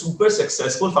even a super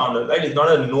successful founder, right, is not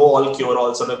a know-all,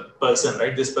 cure-all sort of person,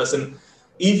 right? This person,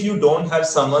 if you don't have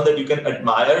someone that you can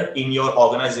admire in your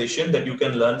organization that you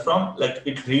can learn from, like,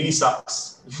 it really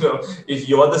sucks. If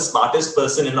you're the smartest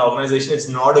person in the organization, it's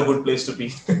not a good place to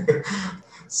be.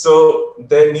 So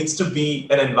there needs to be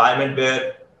an environment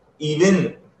where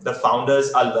even the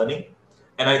founders are learning.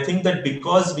 And I think that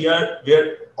because we are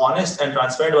honest and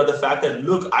transparent about the fact that,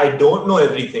 look, I don't know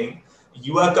everything.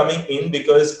 you are coming in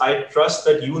because I trust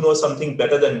that you know something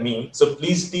better than me. So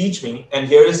please teach me. And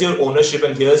here is your ownership,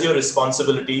 and here's your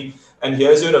responsibility, and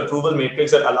here's your approval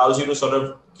matrix that allows you to sort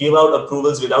of give out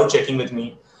approvals without checking with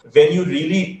me. When you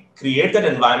really create that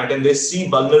environment and they see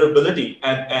vulnerability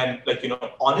and like,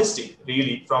 honesty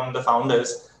really from the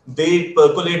founders, they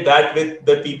percolate that with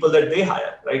the people that they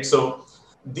hire, right? So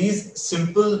these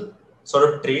simple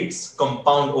sort of traits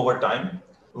compound over time.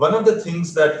 One of the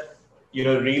things that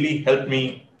really helped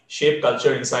me shape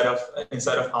culture inside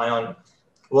of Ion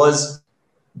was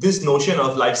this notion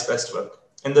of life's best work.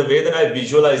 And the way that I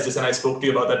visualize this, and I spoke to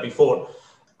you about that before,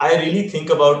 I really think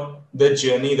about the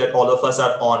journey that all of us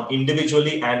are on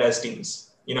individually and as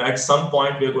teams. At some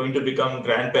point, we're going to become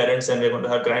grandparents and we're going to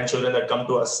have grandchildren that come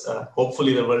to us.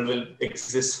 Hopefully, the world will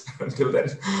exist until then.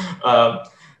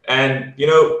 And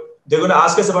they're going to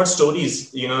ask us about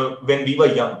stories, when we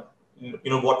were young.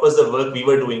 What was the work we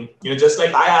were doing? Just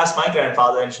like I asked my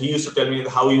grandfather, and he used to tell me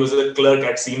how he was a clerk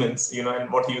at Siemens,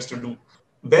 and what he used to do.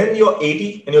 When you're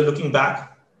 80 and you're looking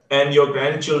back and your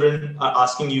grandchildren are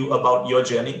asking you about your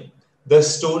journey, the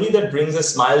story that brings a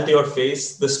smile to your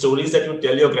face, the stories that you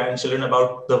tell your grandchildren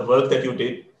about the work that you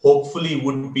did, hopefully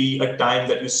would be a time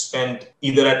that you spent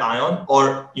either at Ion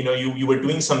or, you were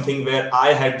doing something where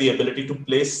I had the ability to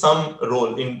play some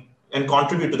role in and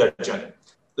contribute to that journey.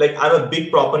 Like, I'm a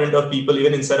big proponent of people,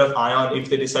 even inside of Ion, if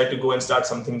they decide to go and start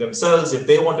something themselves, if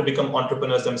they want to become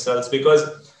entrepreneurs themselves,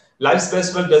 because life's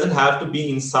best work doesn't have to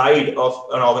be inside of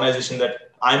an organization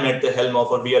that I'm at the helm of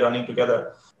or we are running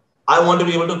together. I want to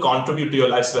be able to contribute to your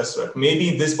life's best work.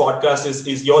 Maybe this podcast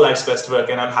is your life's best work,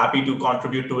 and I'm happy to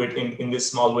contribute to it in this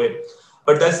small way.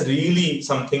 But that's really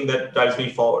something that drives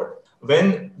me forward.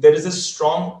 When there is a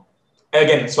strong,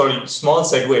 again, sorry, small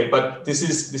segue, but this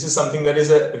is something that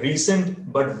is a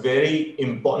recent but very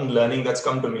important learning that's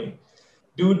come to me.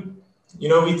 Dude,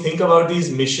 we think about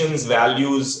these missions,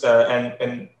 values,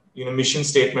 and mission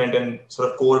statement and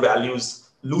sort of core values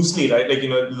loosely, right? Like,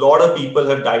 a lot of people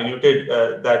have diluted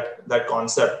that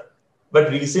concept. But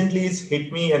recently it's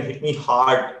hit me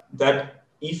hard that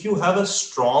if you have a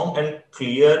strong and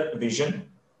clear vision,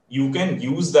 you can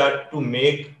use that to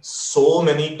make so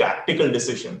many tactical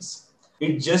decisions.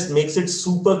 It just makes it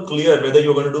super clear whether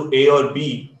you're going to do A or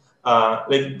B.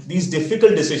 Like these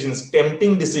difficult decisions,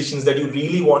 tempting decisions that you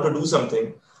really want to do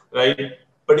something, right?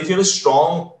 But if you have a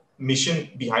strong mission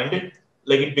behind it,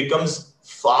 like, it becomes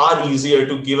far easier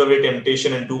to give away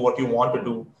temptation and do what you want to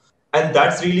do. And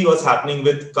that's really what's happening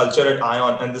with culture at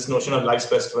Ion and this notion of life's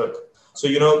best work. So,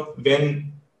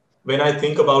 when I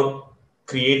think about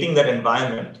creating that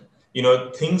environment,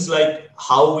 things like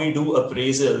how we do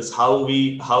appraisals, how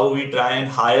we try and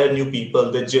hire new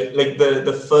people,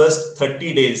 the first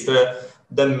 30 days, the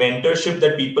mentorship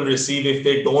that people receive if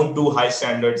they don't do high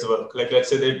standards work, like let's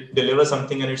say they deliver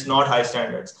something and it's not high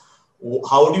standards.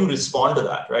 How do you respond to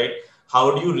that, right?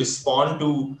 How do you respond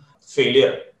to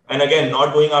failure? And again,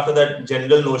 not going after that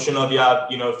general notion of,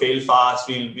 fail fast,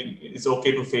 it's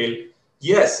okay to fail.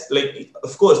 Yes, like,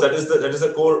 of course, that is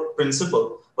the core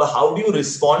principle. But how do you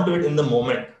respond to it in the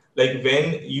moment? Like,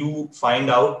 when you find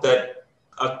out that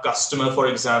a customer, for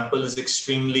example, is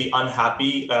extremely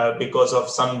unhappy because of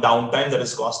some downtime that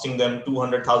is costing them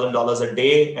 $200,000 a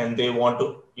day, and they want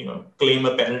to, claim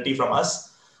a penalty from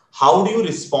us. How do you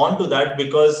respond to that?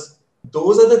 Because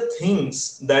those are the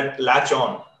things that latch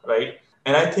on, right?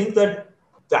 And I think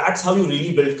that's how you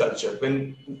really build culture.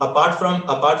 When apart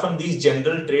from these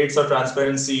general traits of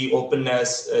transparency,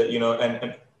 openness,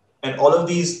 and all of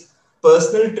these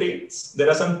personal traits, there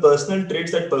are some personal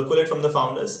traits that percolate from the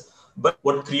founders. But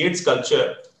what creates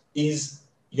culture is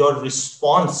your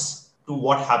response to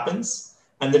what happens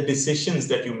and the decisions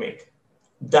that you make.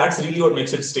 That's really what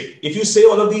makes it stick. If you say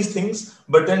all of these things,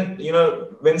 but then,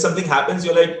 when something happens,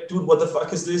 you're like, dude, what the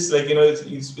fuck is this? Like,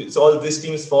 it's all this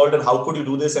team's fault, and how could you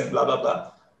do this, and blah, blah,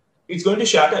 blah. It's going to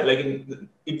shatter. Like,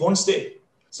 it won't stay.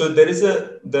 So there is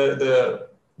the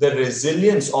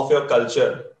resilience of your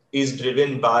culture is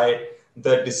driven by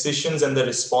the decisions and the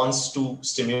response to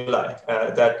stimuli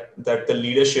that the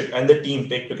leadership and the team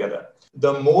take together.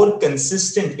 The more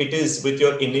consistent it is with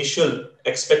your initial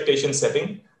expectation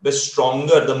setting, the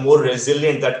stronger, the more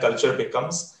resilient that culture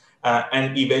becomes.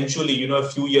 And eventually, a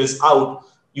few years out,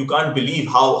 you can't believe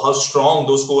how strong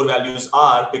those core values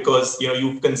are, because,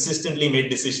 you've consistently made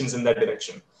decisions in that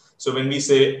direction. So when we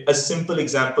say, a simple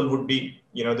example would be,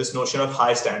 this notion of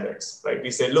high standards, right?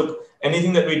 We say, look,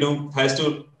 anything that we do has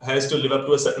to live up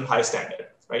to a certain high standard,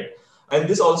 right? And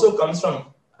this also comes from,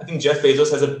 I think Jeff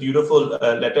Bezos has a beautiful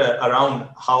letter around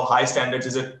how high standards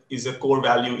is a core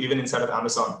value even inside of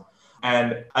Amazon.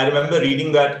 And I remember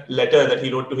reading that letter that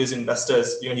he wrote to his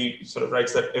investors. He sort of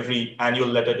writes that every annual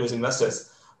letter to his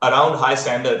investors around high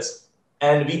standards.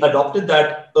 And we adopted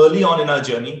that early on in our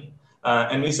journey.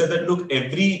 And we said that, look,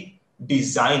 every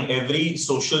design, every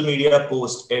social media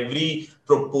post, every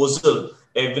proposal,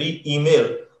 every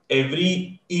email,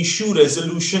 every issue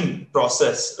resolution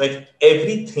process, like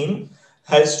everything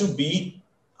has to be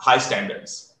high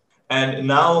standards. And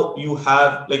now you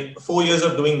have like 4 years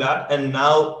of doing that. And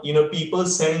now, people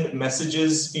send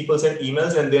messages, people send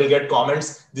emails, and they'll get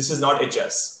comments. This is not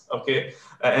HS. Okay.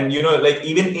 And, like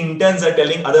even interns are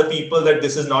telling other people that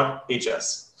this is not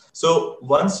HS. So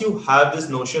once you have this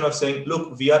notion of saying,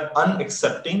 look, we are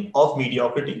unaccepting of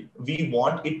mediocrity. We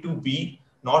want it to be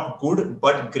not good,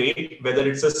 but great, whether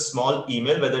it's a small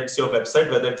email, whether it's your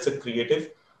website, whether it's a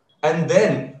creative. And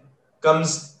then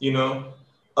comes,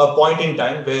 a point in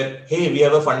time where, hey, we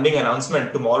have a funding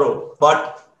announcement tomorrow,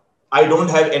 but I don't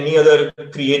have any other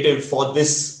creative for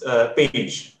this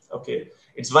page. Okay.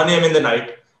 It's 1 a.m. in the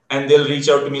night, and they'll reach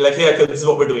out to me like, hey, Akhil, this is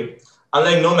what we're doing. I'm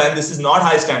like, no, man, this is not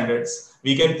high standards.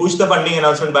 We can push the funding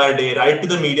announcement by a day, write to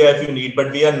the media if you need,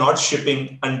 but we are not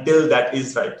shipping until that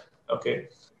is right. Okay.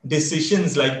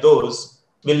 Decisions like those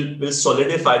will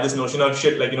solidify this notion of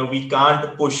shit. Like, we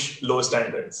can't push low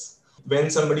standards. When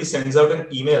somebody sends out an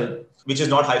email, which is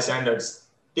not high standards,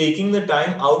 taking the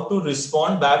time out to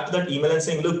respond back to that email and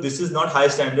saying, look, this is not high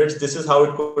standards. This is how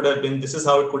it could have been. This is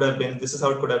how it could have been. This is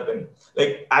how it could have been.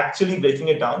 Like actually breaking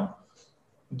it down.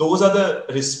 Those are the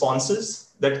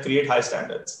responses that create high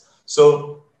standards.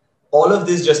 So all of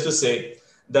this just to say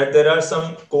that there are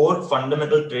some core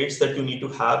fundamental traits that you need to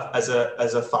have as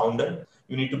a founder.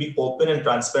 You need to be open and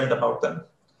transparent about them.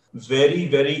 Very,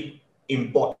 very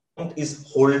important is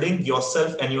holding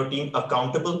yourself and your team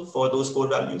accountable for those core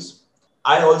values.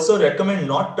 I also recommend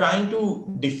not trying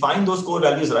to define those core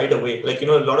values right away. Like, a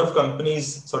lot of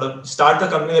companies sort of start the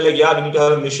company like, yeah, we need to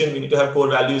have a mission. We need to have core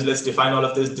values. Let's define all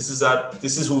of this.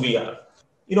 This is who we are.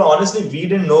 Honestly, we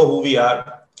didn't know who we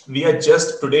are. We are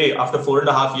just today, after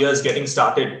 4.5 years, getting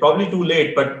started, probably too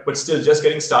late, but still just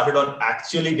getting started on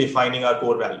actually defining our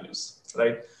core values,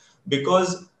 right?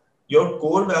 Because your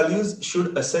core values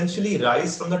should essentially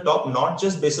rise from the top, not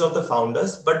just based off the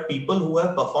founders, but people who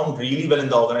have performed really well in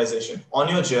the organization. On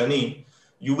your journey,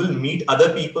 you will meet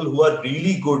other people who are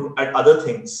really good at other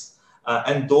things.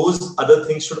 And those other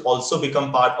things should also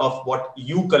become part of what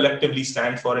you collectively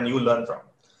stand for and you learn from.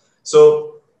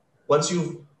 So once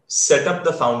you've set up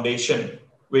the foundation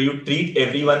where you treat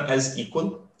everyone as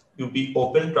equal, you be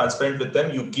open, transparent with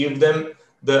them, you give them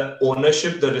the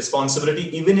ownership, the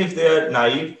responsibility, even if they are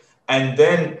naive, and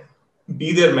then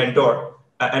be their mentor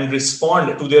and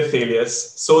respond to their failures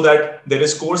so that there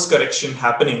is course correction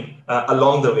happening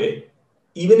along the way.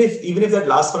 Even if that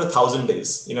lasts for 1,000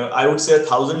 days, I would say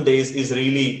 1,000 days is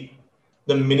really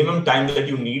the minimum time that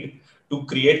you need to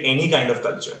create any kind of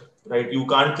culture, right? You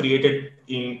can't create it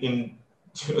in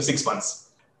 6 months.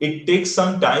 It takes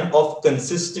some time of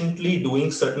consistently doing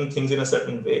certain things in a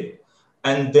certain way,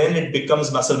 and then it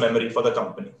becomes muscle memory for the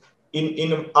company.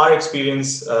 In our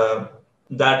experience,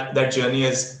 that journey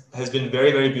has been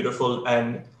very, very beautiful,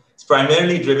 and it's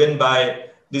primarily driven by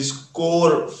this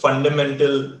core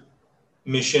fundamental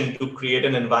mission to create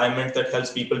an environment that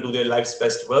helps people do their life's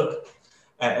best work,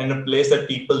 and a place that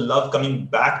people love coming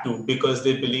back to because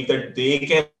they believe that they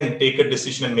can take a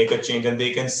decision and make a change, and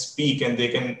they can speak, and they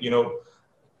can,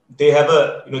 they have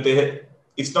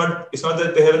it's not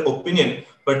that they have an opinion,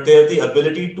 but they have the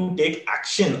ability to take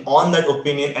action on that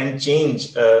opinion and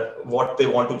change what they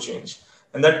want to change.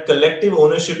 And that collective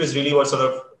ownership is really what sort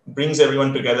of brings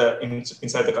everyone together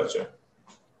inside the culture.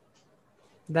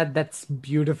 That's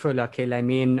beautiful, Akhil. I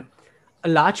mean, a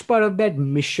large part of that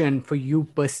mission for you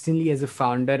personally as a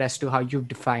founder, as to how you've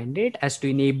defined it, as to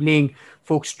enabling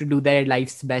folks to do their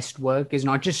life's best work, is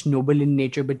not just noble in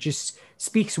nature, but just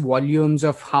speaks volumes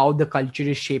of how the culture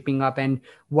is shaping up and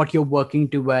what you're working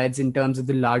towards in terms of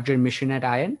the larger mission at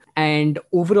Iron. And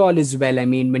overall as well, I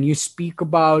mean, when you speak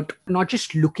about not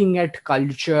just looking at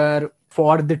culture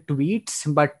for the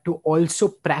tweets, but to also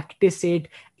practice it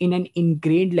in an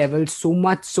ingrained level, so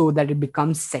much so that it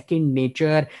becomes second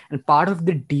nature and part of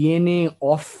the DNA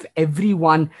of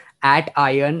everyone at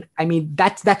Iron. I mean,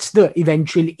 that's the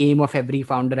eventual aim of every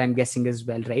founder, I'm guessing as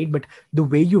well, right? But the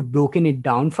way you've broken it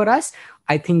down for us,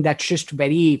 I think that's just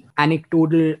very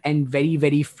anecdotal and very,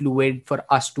 very fluid for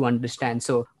us to understand.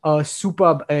 So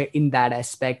superb in that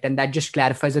aspect. And that just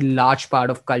clarifies a large part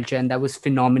of culture. And that was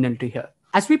phenomenal to hear.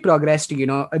 As we progress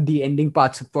to, the ending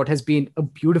parts of what has been a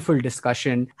beautiful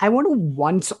discussion, I want to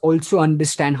once also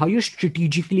understand how you're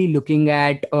strategically looking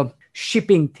at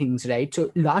shipping things, right?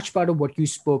 So large part of what you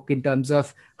spoke in terms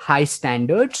of high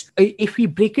standards, if we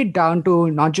break it down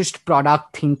to not just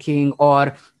product thinking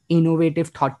or innovative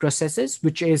thought processes,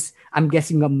 which is, I'm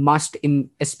guessing, a must in,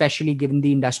 especially given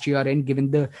the industry you're in,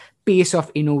 given the pace of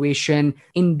innovation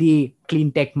in the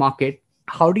clean tech market,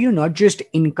 how do you not just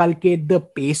inculcate the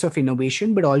pace of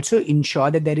innovation, but also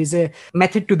ensure that there is a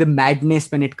method to the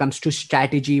madness when it comes to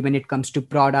strategy, when it comes to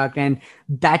product and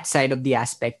that side of the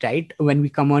aspect, right? When we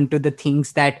come on to the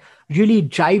things that really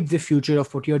drive the future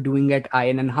of what you're doing at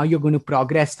Ion and how you're going to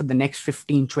progress for the next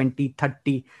 15, 20,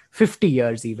 30, 50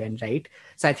 years even, right?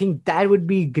 So I think that would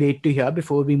be great to hear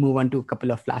before we move on to a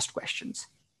couple of last questions.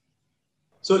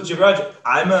 So Jivraj,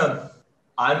 I'm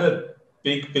a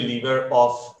big believer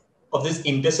of this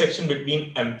intersection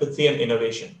between empathy and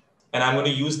innovation. And I'm going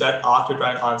to use that arc to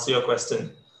try and answer your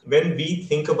question. When we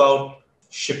think about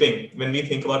shipping, when we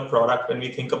think about product, when we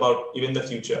think about even the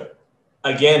future,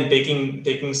 again,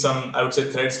 taking some, I would say,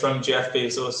 threads from Jeff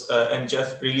Bezos, and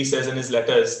Jeff really says in his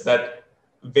letters that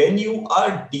when you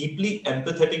are deeply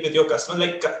empathetic with your customers,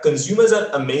 like consumers are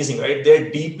amazing, right? They're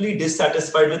deeply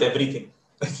dissatisfied with everything.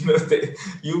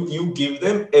 You give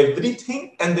them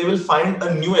everything and they will find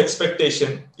a new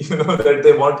expectation, that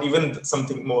they want even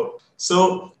something more.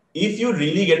 So if you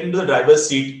really get into the driver's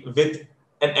seat with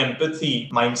an empathy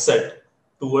mindset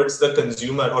towards the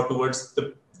consumer or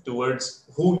towards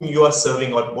whom you are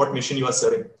serving or what mission you are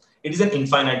serving, it is an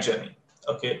infinite journey.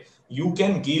 Okay. You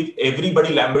can give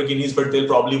everybody Lamborghinis, but they'll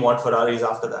probably want Ferraris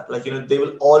after that. They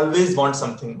will always want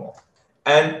something more.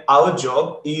 And our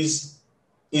job is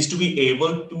to be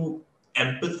able to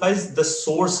empathize the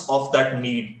source of that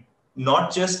need,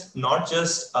 not just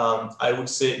I would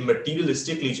say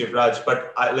materialistically, Jivraj,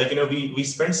 but we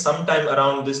spent some time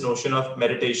around this notion of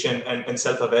meditation and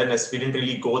self-awareness. We didn't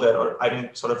really go there, or I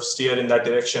didn't sort of steer in that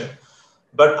direction.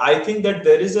 But I think that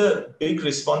there is a big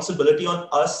responsibility on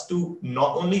us to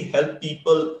not only help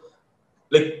people,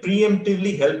 like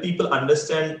preemptively help people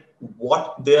understand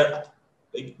what they're,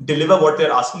 deliver what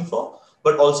they're asking for,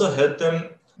 but also help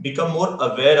them become more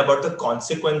aware about the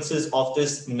consequences of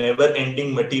this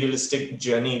never-ending materialistic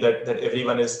journey that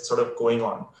everyone is sort of going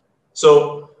on.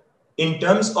 So in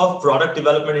terms of product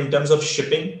development, in terms of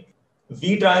shipping,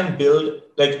 we try and build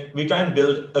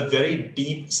a very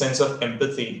deep sense of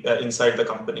empathy inside the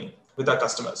company with our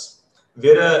customers.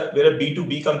 We're a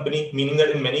B2B company, meaning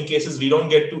that in many cases, we don't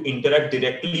get to interact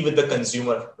directly with the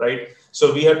consumer, right?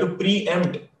 So we have to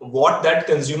preempt what that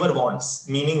consumer wants,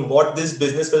 meaning what this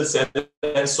business will sell.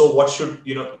 And so what should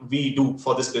we do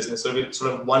for this business? So we're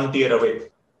sort of one tier away.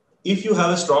 If you have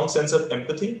a strong sense of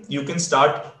empathy, you can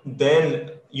start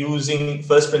then using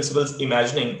first principles,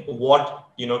 imagining what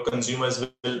consumers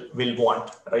will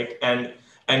want, right? And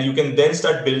you can then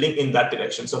start building in that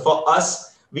direction. So for us,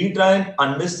 we try and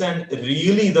understand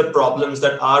really the problems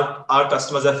that our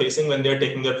customers are facing when they're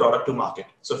taking their product to market.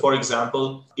 So for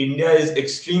example, India is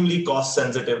extremely cost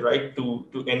sensitive, right? To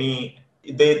any,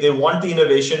 they want the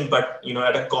innovation, but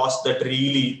at a cost that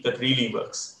really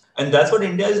works. And that's what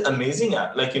India is amazing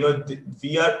at.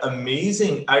 We are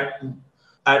amazing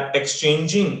at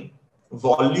exchanging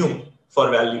volume for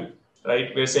value,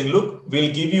 right? We're saying, look,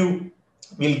 we'll give you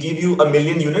 1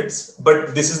 million units,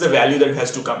 but this is the value that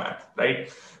has to come at, right?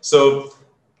 So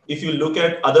if you look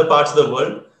at other parts of the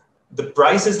world, the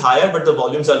price is higher, but the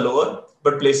volumes are lower.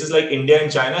 But places like India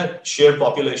and China, sheer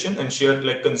population and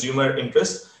sheer consumer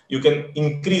interest, you can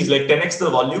increase 10x the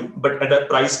volume, but at a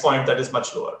price point that is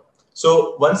much lower.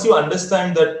 So once you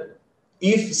understand that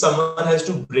if someone has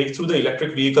to break through the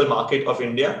electric vehicle market of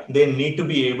India, they need to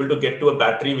be able to get to a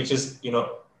battery which is,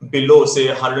 below, say,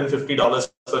 $150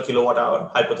 per kilowatt hour,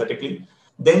 hypothetically,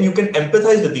 then you can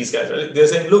empathize with these guys, right? They're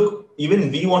saying, look,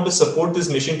 even we want to support this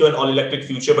mission to an all-electric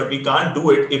future, but we can't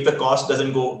do it if the cost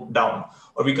doesn't go down,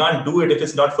 or we can't do it if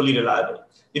it's not fully reliable.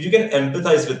 If you can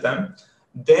empathize with them,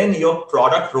 then your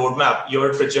product roadmap,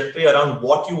 your trajectory around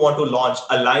what you want to launch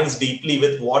aligns deeply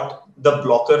with what the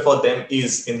blocker for them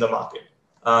is in the market.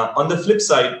 On the flip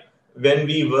side, when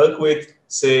we work with,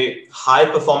 say, high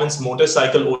performance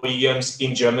motorcycle OEMs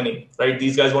in Germany, right?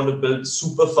 These guys want to build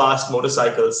super fast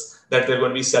motorcycles that they're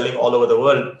going to be selling all over the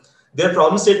world. Their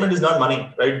problem statement is not money,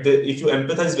 right? If you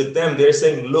empathize with them, they're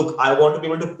saying, look, I want to be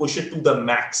able to push it to the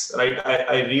max, right?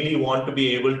 I really want to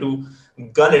be able to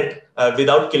gun it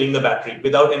without killing the battery,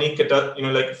 without any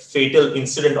fatal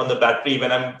incident on the battery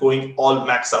when I'm going all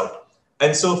max out.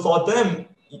 And so for them,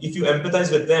 if you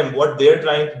empathize with them, what they're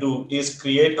trying to do is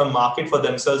create a market for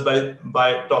themselves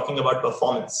by talking about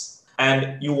performance.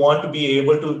 And you want to be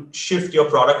able to shift your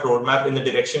product roadmap in the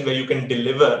direction where you can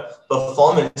deliver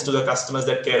performance to the customers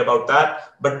that care about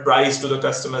that, but price to the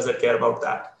customers that care about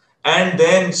that. and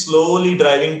then slowly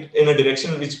driving in a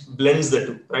direction which blends the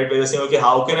two, right? Where you're saying, okay,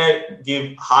 how can I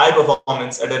give high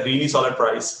performance at a really solid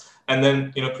price, and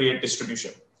then create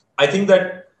distribution. I think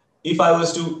that if I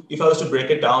was to break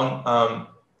it down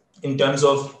in terms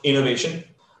of innovation,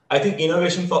 I think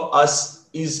innovation for us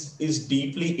is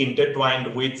deeply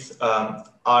intertwined with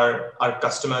our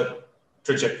customer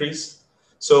trajectories.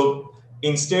 So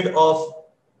instead of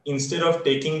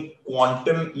taking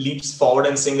quantum leaps forward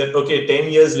and saying that, okay,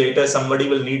 10 years later somebody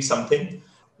will need something,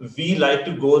 we like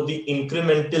to go the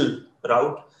incremental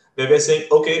route, where we're saying,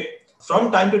 okay,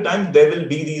 from time to time there will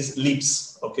be these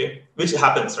leaps, okay, which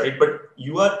happens, right? But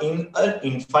you are in an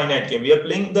infinite game. We are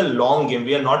playing the long game.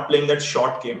 We are not playing that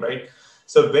short game, right?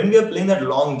 So when we are playing that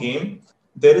long game,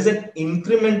 there is an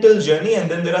incremental journey, and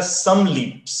then there are some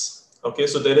leaps. Okay,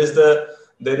 so there is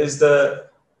the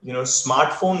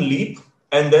smartphone leap,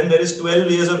 and then there is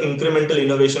 12 years of incremental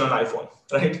innovation on iPhone,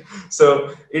 right?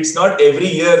 So it's not every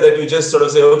year that you just sort of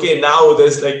say, okay, now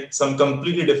there's like some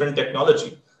completely different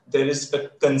technology. There is a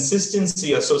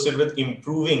consistency associated with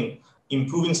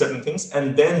improving certain things,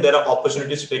 and then there are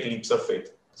opportunities to take leaps of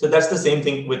faith. So that's the same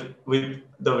thing with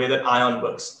the way that Ion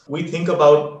works. We think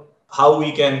about how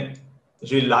we can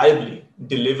reliably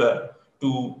deliver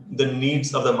to the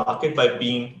needs of the market by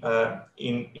being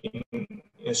in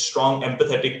a strong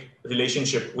empathetic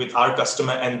relationship with our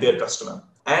customer and their customer,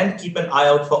 and keep an eye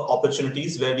out for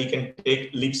opportunities where we can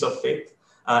take leaps of faith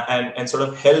and sort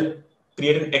of help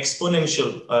create an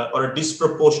exponential or a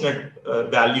disproportionate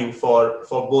value for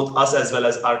both us as well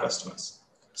as our customers.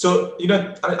 So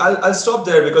I'll stop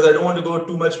there because I don't want to go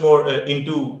too much more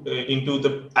into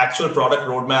the actual product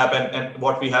roadmap and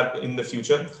what we have in the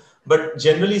future. But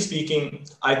generally speaking,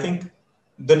 I think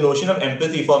the notion of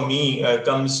empathy for me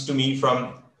comes to me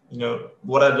from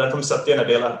what I've learned from Satya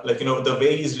Nadella. Like the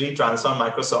way he's really transformed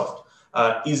Microsoft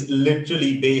is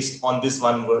literally based on this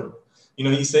one word.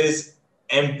 He says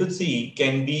empathy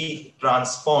can be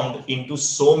transformed into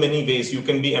so many ways. You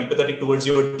can be empathetic towards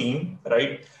your team,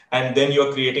 right? And then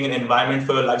you're creating an environment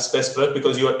for your life's best work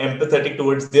because you're empathetic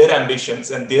towards their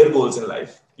ambitions and their goals in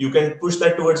life. You can push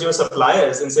that towards your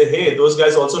suppliers and say, hey, those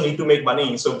guys also need to make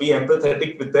money. So be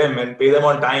empathetic with them and pay them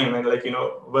on time and work,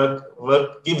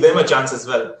 give them a chance as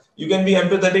well. You can be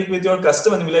empathetic with your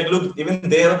customer and be like, look, even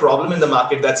they have a problem in the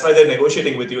market. That's why they're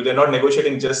negotiating with you. They're not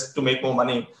negotiating just to make more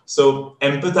money. So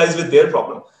empathize with their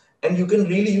problem. And you can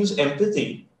really use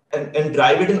empathy and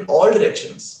drive it in all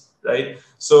directions, right?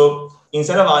 So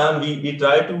inside of Ion, we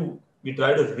try to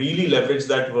really leverage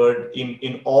that word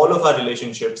in all of our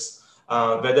relationships.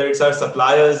 Whether it's our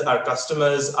suppliers, our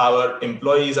customers, our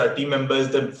employees, our team members,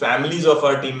 the families of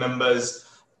our team members.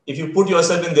 If you put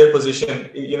yourself in their position,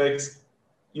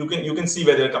 you can see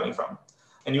where they're coming from,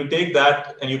 and you take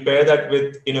that and you pair that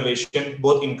with innovation,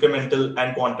 both incremental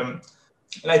and quantum,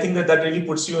 and I think that really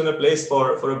puts you in a place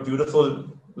for a beautiful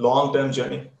long-term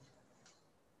journey.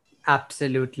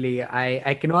 Absolutely.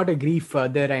 I cannot agree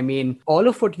further. I mean, all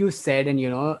of what you said and,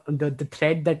 the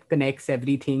thread that connects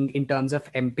everything in terms of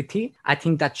empathy, I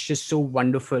think that's just so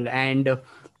wonderful.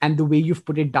 And the way you've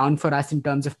put it down for us in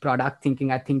terms of product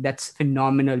thinking, I think that's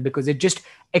phenomenal because it just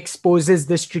exposes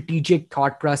the strategic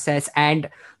thought process and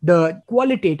the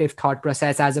qualitative thought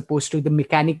process as opposed to the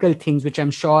mechanical things, which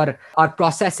I'm sure are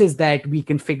processes that we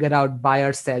can figure out by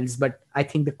ourselves. But I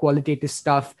think the qualitative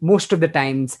stuff most of the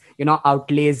times,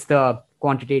 outlays the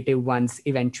quantitative ones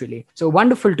eventually. So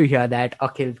wonderful to hear that,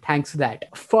 Akhil. Thanks for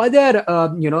that. Further,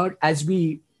 as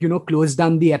we, close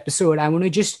down the episode, I want to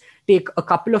just take a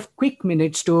couple of quick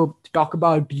minutes to talk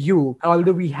about you.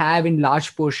 Although we have in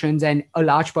large portions and a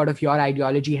large part of your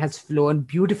ideology has flown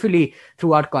beautifully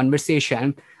through our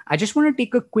conversation, I just want to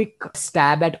take a quick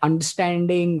stab at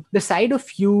understanding the side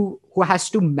of you who has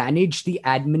to manage the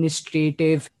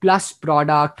administrative plus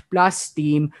product plus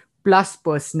team plus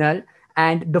personal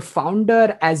and the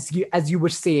founder, as you were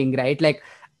saying, right? Like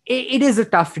it is a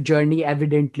tough journey,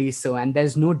 evidently so, and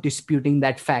there's no disputing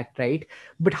that fact, right?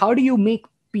 But how do you make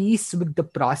peace with the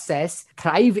process,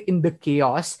 thrive in the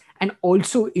chaos, and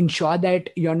also ensure that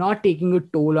you're not taking a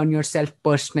toll on yourself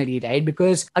personally, right?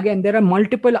 Because again, there are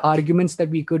multiple arguments that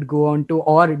we could go on to,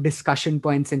 or discussion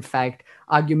points, in fact,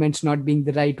 arguments not being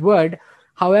the right word.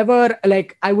 However,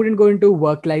 like I wouldn't go into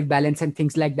work-life balance and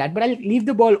things like that, but I'll leave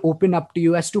the ball open up to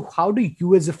you as to how do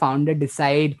you as a founder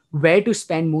decide where to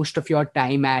spend most of your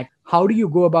time at? How do you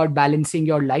go about balancing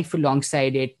your life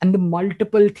alongside it and the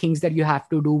multiple things that you have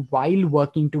to do while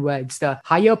working towards the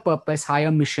higher purpose, higher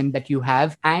mission that you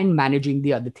have and managing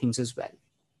the other things as well?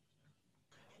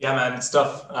 Yeah, man, it's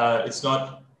tough. It's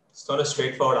It's not a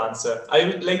straightforward answer.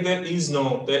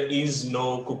 There is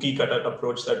no cookie cutter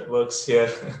approach that works here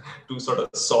to sort of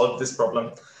solve this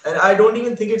problem. And I don't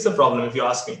even think it's a problem if you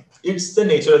ask me. It's the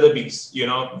nature of the beast.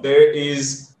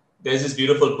 There's this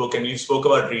beautiful book, and you spoke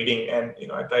about reading, and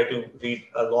I try to read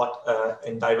a lot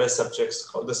in diverse subjects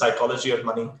called The Psychology of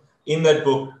Money. In that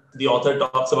book, the author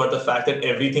talks about the fact that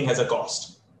everything has a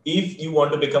cost. If you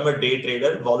want to become a day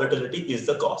trader, volatility is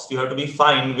the cost. You have to be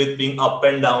fine with being up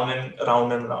and down and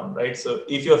round, right? So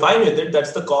if you're fine with it,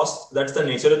 that's the cost, that's the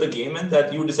nature of the game, and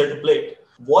that you decide to play it.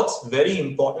 What's very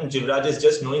important, Jivraj, is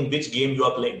just knowing which game you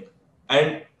are playing.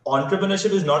 And entrepreneurship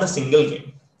is not a single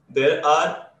game. There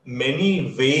are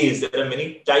many ways, there are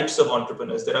many types of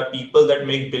entrepreneurs. There are people that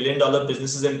make billion-dollar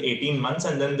businesses in 18 months,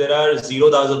 and then there are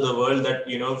zeros of the world that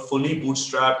fully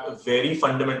bootstrapped, very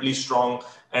fundamentally strong,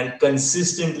 and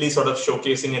consistently sort of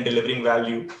showcasing and delivering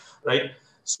value, right?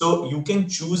 So you can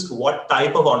choose what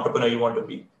type of entrepreneur you want to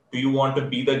be. Do you want to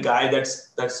be the guy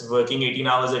that's working 18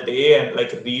 hours a day and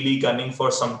like really gunning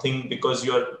for something because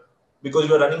you're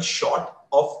running short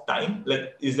of time?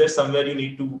 Like, is there somewhere you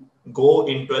need to go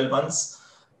in 12 months?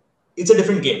 It's a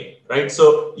different game, right?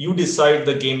 So you decide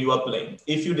the game you are playing.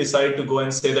 If you decide to go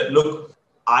and say that, look,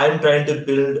 I'm trying to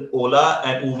build Ola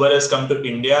and Uber has come to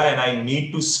India and I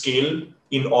need to scale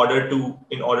in order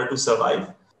to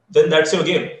survive, then that's your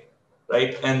game,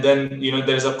 right? And then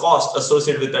there's a cost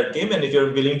associated with that game, and if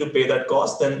you're willing to pay that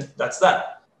cost, then that's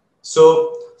that.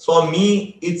 So for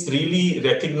me, it's really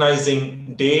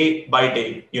recognizing day by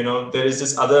day. There is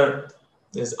this other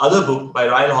book by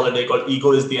Ryan Holiday called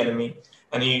Ego is the Enemy,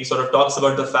 and he sort of talks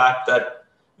about the fact that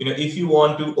if you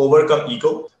want to overcome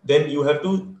ego, then you have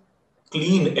to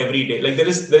clean every day. Like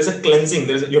there's a cleansing.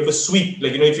 You have to sweep.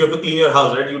 Like if you have to clean your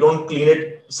house, right? You don't clean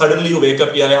it suddenly. You wake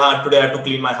up, yeah, today I have to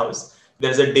clean my house.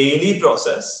 There's a daily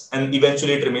process, and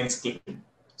eventually it remains clean.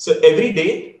 So every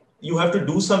day you have to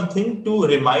do something to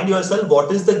remind yourself,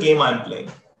 what is the game I'm playing?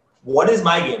 What is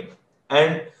my game?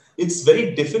 And it's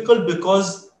very difficult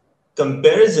because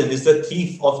comparison is the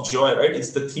thief of joy, right?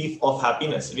 It's the thief of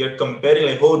happiness. We are comparing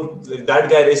like, oh, that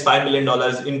guy raised $5 million.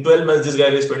 In 12 months, this guy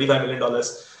raised $25 million.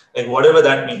 Like whatever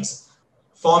that means.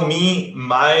 For me,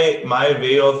 my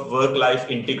way of work-life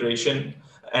integration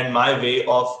and my way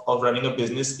of running a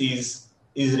business is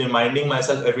reminding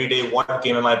myself every day, what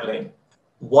game am I playing?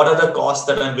 What are the costs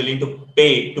that I'm willing to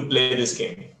pay to play this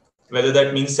game? Whether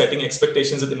that means setting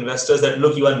expectations with investors that,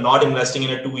 look, you are not investing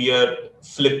in a 2-year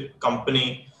flip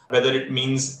company. Whether it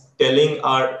means telling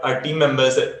our team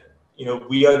members that,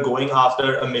 we are going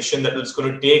after a mission that is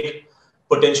going to take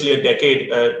potentially a decade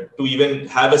to even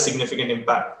have a significant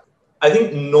impact. I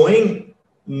think knowing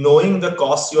the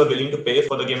costs you are willing to pay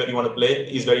for the game that you want to play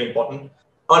is very important.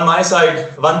 On my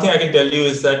side, one thing I can tell you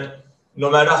is that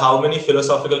no matter how many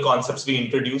philosophical concepts we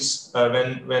introduce,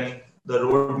 when the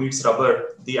road meets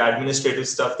rubber, the administrative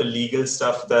stuff, the legal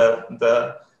stuff, the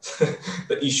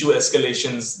the issue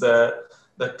escalations,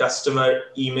 the customer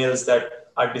emails that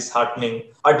are disheartening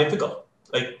are difficult.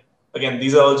 Like, again,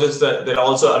 these are all just there are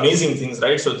also amazing things,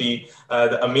 right? So the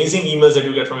amazing emails that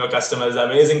you get from your customers, the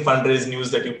amazing fundraise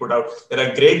news that you put out, there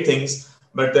are great things,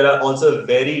 but there are also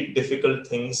very difficult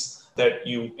things that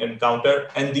you encounter.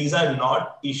 And these are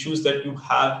not issues that you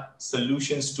have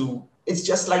solutions to. It's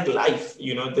just like life,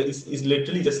 it's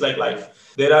literally just like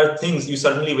life. There are things, you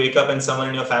suddenly wake up and someone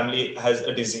in your family has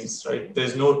a disease, right?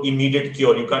 There's no immediate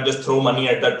cure. You can't just throw money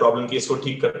at that problem,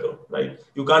 right?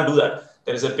 You can't do that.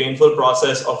 There is a painful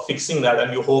process of fixing that,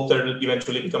 and you hope that it will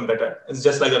eventually become better. It's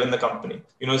just like that in the company.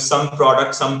 Some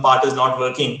product, some part is not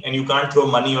working, and you can't throw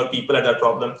money or people at that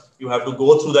problem. You have to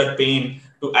go through that pain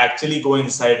to actually go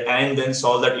inside and then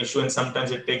solve that issue. And sometimes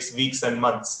it takes weeks and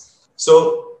months.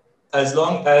 So as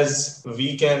long as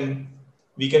we can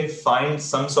find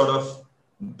some sort of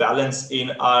balance in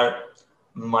our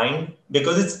mind,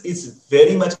 because it's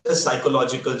very much a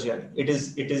psychological journey. It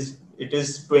is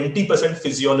 20%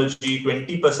 physiology,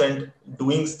 20%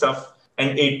 doing stuff,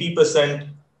 and 80%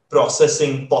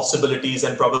 processing possibilities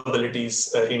and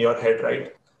probabilities in your head,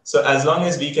 right? So as long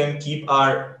as we can keep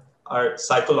our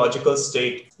psychological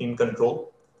state in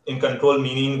control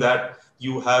meaning that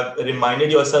you have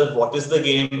reminded yourself what is the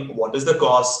game, what is the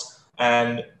cost,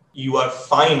 and you are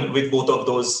fine with both of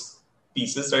those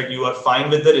pieces, right? You are fine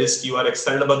with the risk, you are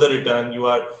excited about the return, you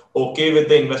are okay with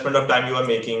the investment of time you are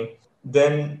making,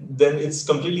 then it's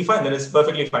completely fine. Then it's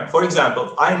perfectly fine. For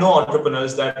example, I know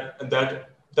entrepreneurs that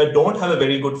don't have a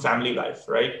very good family life,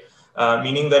 right?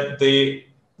 Meaning that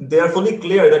they are fully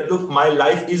clear that, look, my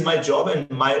life is my job and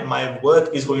my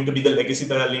work is going to be the legacy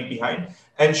that I leave behind.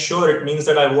 And sure, it means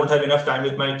that I won't have enough time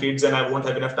with my kids and I won't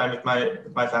have enough time with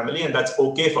my family, and that's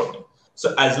okay for me.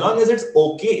 So as long as it's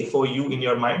okay for you in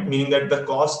your mind, meaning that the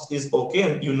cost is okay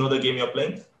and you know the game you're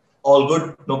playing, all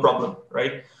good, no problem,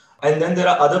 right? And then there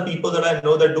are other people that I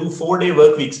know that do 4-day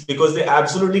work weeks because they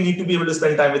absolutely need to be able to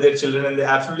spend time with their children and they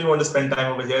absolutely want to spend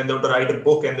time over here and they want to write a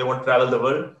book and they want to travel the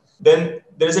world. Then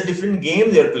there is a different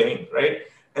game they're playing, right?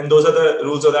 And those are the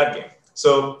rules of that game.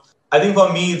 So I think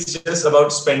for me, it's just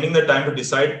about spending the time to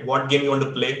decide what game you want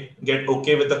to play, get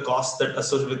okay with the cost that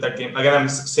associated with that game. Again, I'm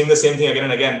saying the same thing again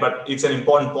and again, but it's an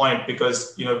important point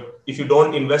because, if you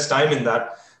don't invest time in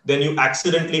that, then you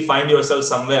accidentally find yourself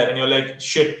somewhere and you're like,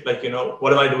 shit, like,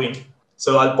 what am I doing?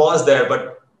 So I'll pause there,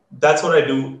 but that's what I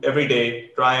do every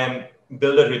day, try and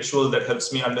build a ritual that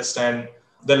helps me understand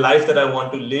the life that I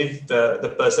want to live,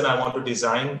 the person I want to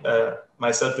design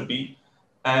myself to be,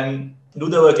 and do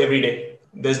the work every day.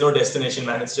 There's no destination,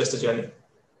 man. It's just a journey.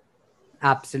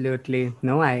 Absolutely.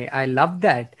 No, I love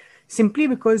that. Simply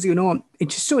because,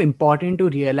 it's just so important to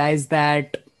realize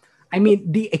that, I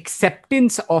mean, the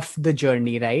acceptance of the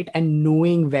journey, right? And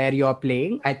knowing where you're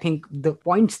playing. I think the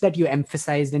points that you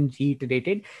emphasized and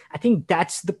reiterated, I think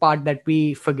that's the part that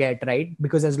we forget, right?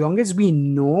 Because as long as we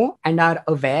know and are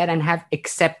aware and have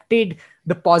accepted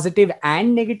the positive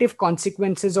and negative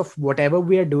consequences of whatever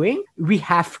we are doing, we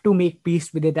have to make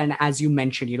peace with it. And as you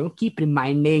mentioned, keep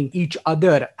reminding each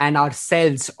other and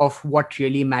ourselves of what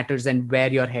really matters and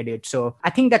where you're headed. So I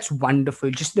think that's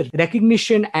wonderful. Just the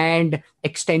recognition and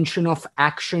extension of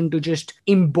action to just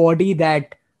embody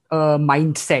that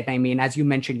mindset. I mean, as you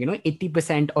mentioned,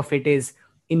 80% of it is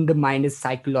in the mind is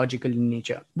psychological in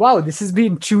nature. Wow, this has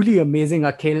been truly amazing,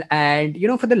 Akhil. And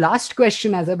for the last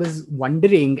question, as I was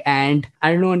wondering, and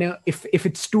I don't know if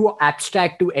it's too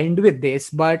abstract to end with this,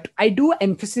 but I do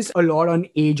emphasis a lot on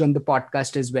age on the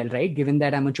podcast as well, right? Given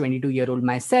that I'm a 22-year-old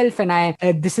myself, and I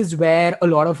this is where a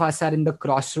lot of us are in the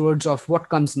crossroads of what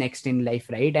comes next in life,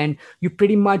 right? And you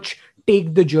pretty much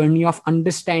take the journey of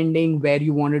understanding where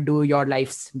you want to do your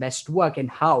life's best work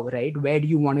and how, right? Where do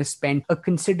you want to spend a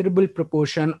considerable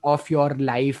proportion of your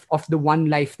life, of the one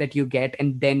life that you get,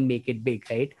 and then make it big,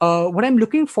 right? What I'm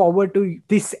looking forward to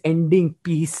this ending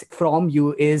piece from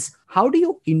you is, how do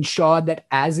you ensure that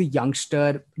as a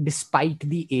youngster, despite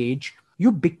the age,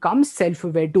 you become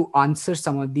self-aware to answer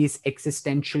some of these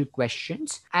existential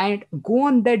questions and go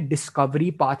on that discovery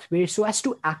pathway so as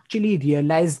to actually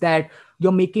realize that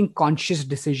you're making conscious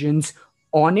decisions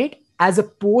on it, as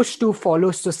opposed to follow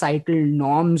societal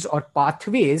norms or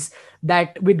pathways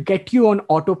that would get you on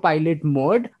autopilot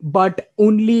mode, but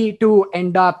only to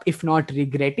end up, if not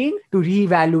regretting, to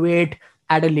reevaluate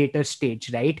at a later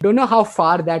stage, right? Don't know how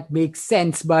far that makes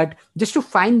sense, but just to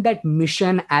find that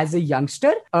mission as a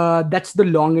youngster, that's the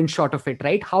long and short of it,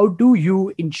 right? How do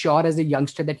you ensure as a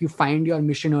youngster that you find your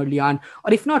mission early on,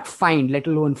 or if not find, let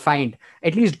alone find,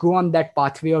 at least go on that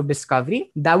pathway of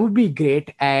discovery? That would be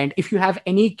great. And if you have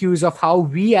any cues of how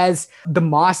we as the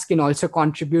mass can also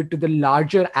contribute to the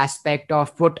larger aspect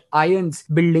of what ION's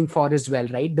building for as well,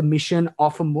 right? The mission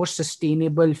of a more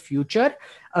sustainable future,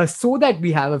 so that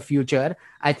we have a future,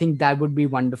 I think that would be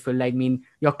wonderful. I mean,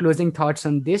 your closing thoughts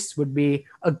on this would be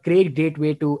a great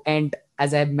way to end,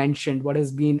 as I've mentioned, what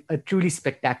has been a truly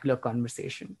spectacular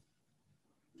conversation.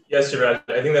 Yes, Jivraj,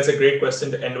 I think that's a great question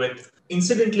to end with.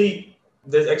 Incidentally,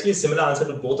 there's actually a similar answer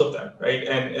to both of them, right?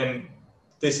 And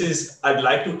this is, I'd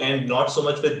like to end not so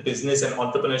much with business and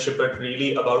entrepreneurship, but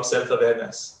really about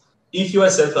self-awareness. If you are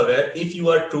self-aware, if you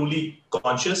are truly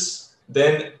conscious,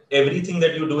 then everything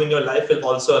that you do in your life will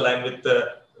also align with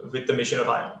the mission of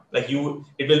ION. Like it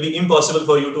will be impossible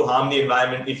for you to harm the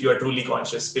environment if you are truly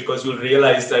conscious, because you'll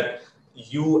realize that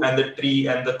you and the tree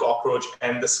and the cockroach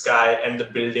and the sky and the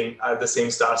building are the same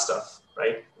star stuff,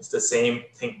 right? It's the same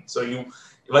thing. So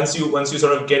once you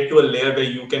sort of get to a layer where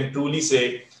you can truly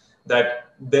say that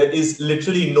there is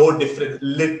literally no difference,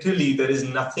 literally there is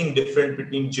nothing different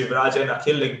between Jivraj and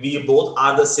Akhil, like we both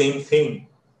are the same thing.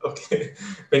 Okay,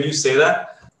 when you say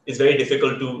that, it's very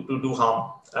difficult to do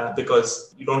harm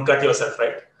because you don't cut yourself,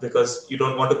 right? Because you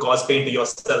don't want to cause pain to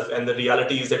yourself, and the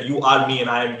reality is that you are me and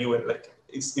I am you, and like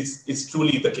it's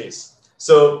truly the case.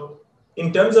 So,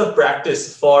 in terms of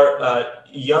practice for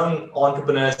young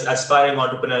entrepreneurs, aspiring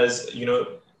entrepreneurs,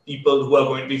 people who are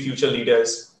going to be future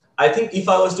leaders, I think if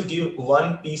I was to give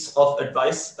one piece of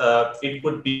advice, it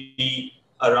would be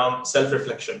around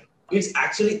self-reflection. It's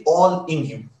actually all in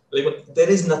you. Like, there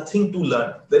is nothing to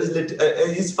learn.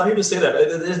 It's funny to say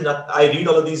that. I read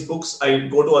all of these books. I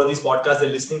go to all of these podcasts.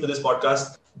 I'm listening to this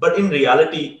podcast. But in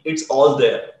reality, it's all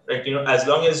there, right? As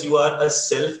long as you are a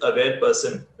self-aware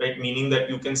person, right? Meaning that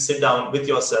you can sit down with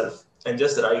yourself and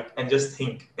just write and just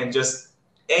think and just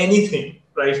anything,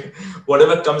 right?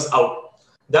 Whatever comes out.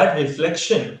 That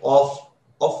reflection of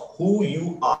of who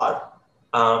you are,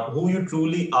 who you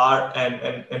truly are,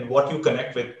 and what you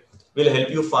connect with will help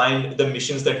you find the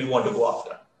missions that you want to go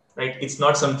after. Right? It's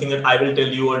not something that I will tell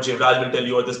you, or Jivraj will tell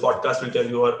you, or this podcast will tell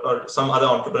you, or some other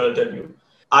entrepreneur will tell you.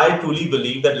 I truly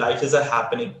believe that life is a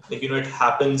happening. Like, it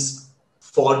happens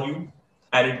for you,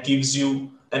 and it gives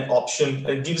you an option.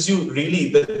 It gives you really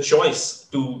the choice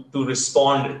to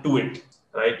respond to it,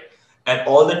 right? And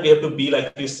all that we have to be,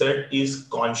 like you said, is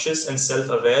conscious and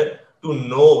self-aware to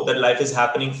know that life is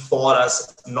happening for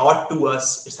us, not to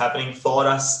us. It's happening for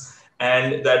us,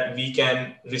 and that we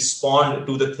can respond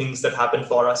to the things that happen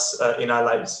for us in our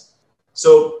lives.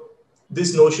 So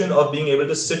this notion of being able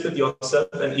to sit with yourself,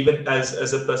 and even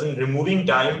as a person, removing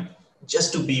time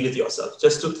just to be with yourself,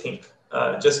 just to think.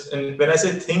 And when I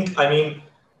say think, I mean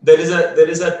there is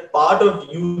a part of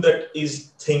you that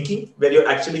is thinking, where you're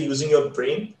actually using your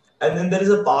brain, and then there is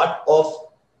a part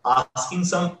of asking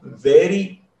some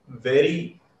very,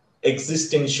 very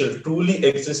existential, truly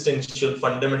existential,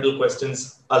 fundamental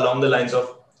questions along the lines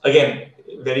of, again,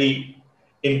 very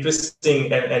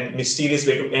interesting and mysterious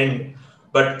way to end,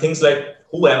 but things like,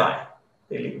 who am I?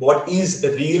 Really? What is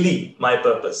really my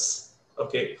purpose?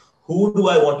 Okay, who do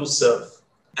I want to serve?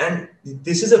 And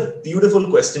this is a beautiful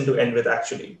question to end with,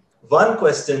 actually. One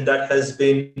question that has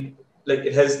been, like,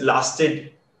 it has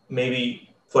lasted maybe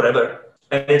forever.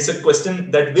 And it's a question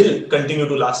that will continue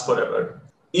to last forever.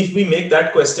 If we make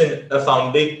that question a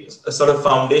sort of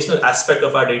foundational aspect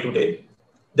of our day-to-day,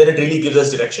 then it really gives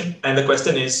us direction. And the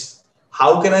question is,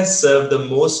 how can I serve the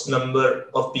most number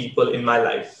of people in my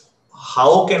life?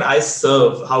 How can I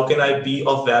serve? How can I be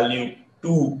of value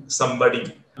to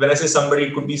somebody? When I say somebody,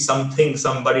 it could be something,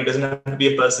 somebody. It doesn't have to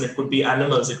be a person. It could be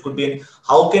animals. It could be,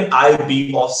 how can I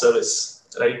be of service,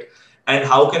 right? And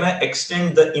how can I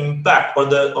extend the impact or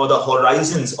the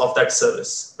horizons of that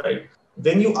service, right?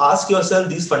 When you ask yourself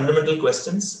these fundamental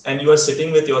questions and you are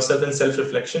sitting with yourself in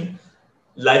self-reflection,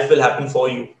 life will happen for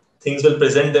you. Things will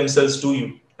present themselves to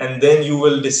you, and then you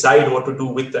will decide what to do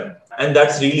with them. And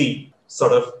that's really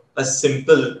sort of a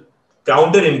simple,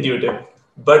 counterintuitive,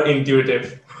 but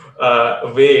intuitive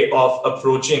way of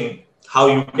approaching how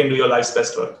you can do your life's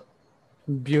best work.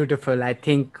 Beautiful. I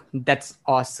think that's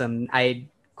awesome. I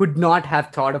could not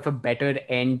have thought of a better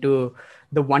end to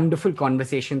the wonderful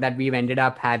conversation that we've ended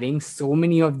up having. So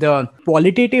many of the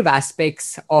qualitative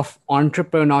aspects of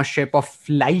entrepreneurship, of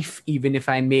life, even if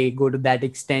I may go to that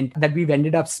extent, that we've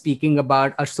ended up speaking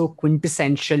about are so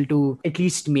quintessential to at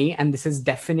least me. And this is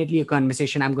definitely a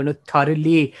conversation I'm going to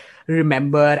thoroughly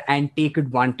remember and take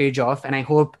advantage of. And I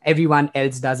hope everyone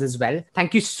else does as well.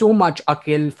 Thank you so much,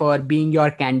 Akhil, for being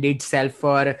your candid self,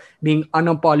 for being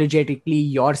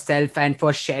unapologetically yourself, and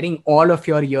for sharing all of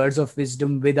your years of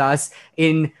wisdom with us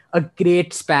in a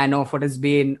great span of what has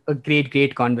been a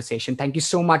great conversation. Thank you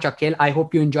so much, Akhil. I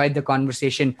hope you enjoyed the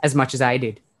conversation as much as I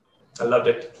did. I loved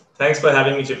it. Thanks for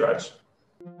having me, Jivraj.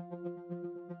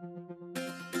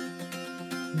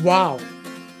 Wow.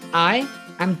 I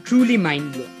am truly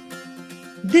mind blown.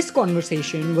 This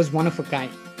conversation was one of a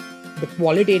kind. The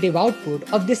qualitative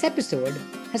output of this episode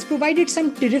has provided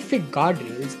some terrific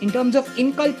guardrails in terms of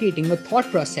inculcating a thought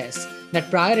process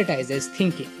that prioritizes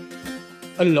thinking.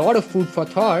 A lot of food for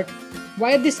thought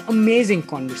via this amazing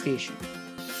conversation.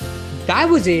 That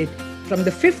was it from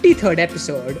the 53rd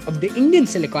episode of the Indian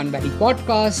Silicon Valley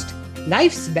podcast,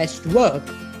 Life's Best Work,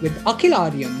 with Akhil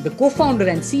Aryan, the co-founder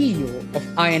and CEO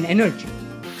of Ion Energy.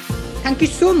 Thank you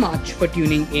so much for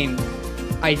tuning in.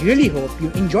 I really hope you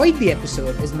enjoyed the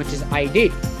episode as much as I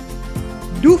did.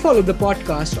 Do follow the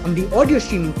podcast on the audio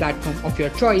streaming platform of your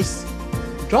choice.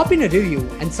 Drop in a review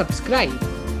and subscribe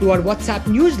to our WhatsApp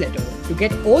newsletter to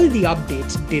get all the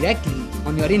updates directly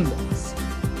on your inbox.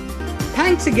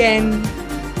 Thanks again.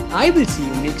 I will see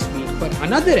you next week for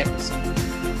another episode.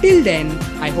 Till then,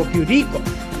 I hope you recall.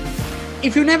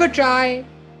 If you never try,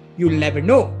 you'll never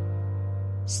know.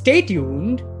 Stay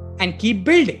tuned and keep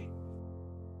building.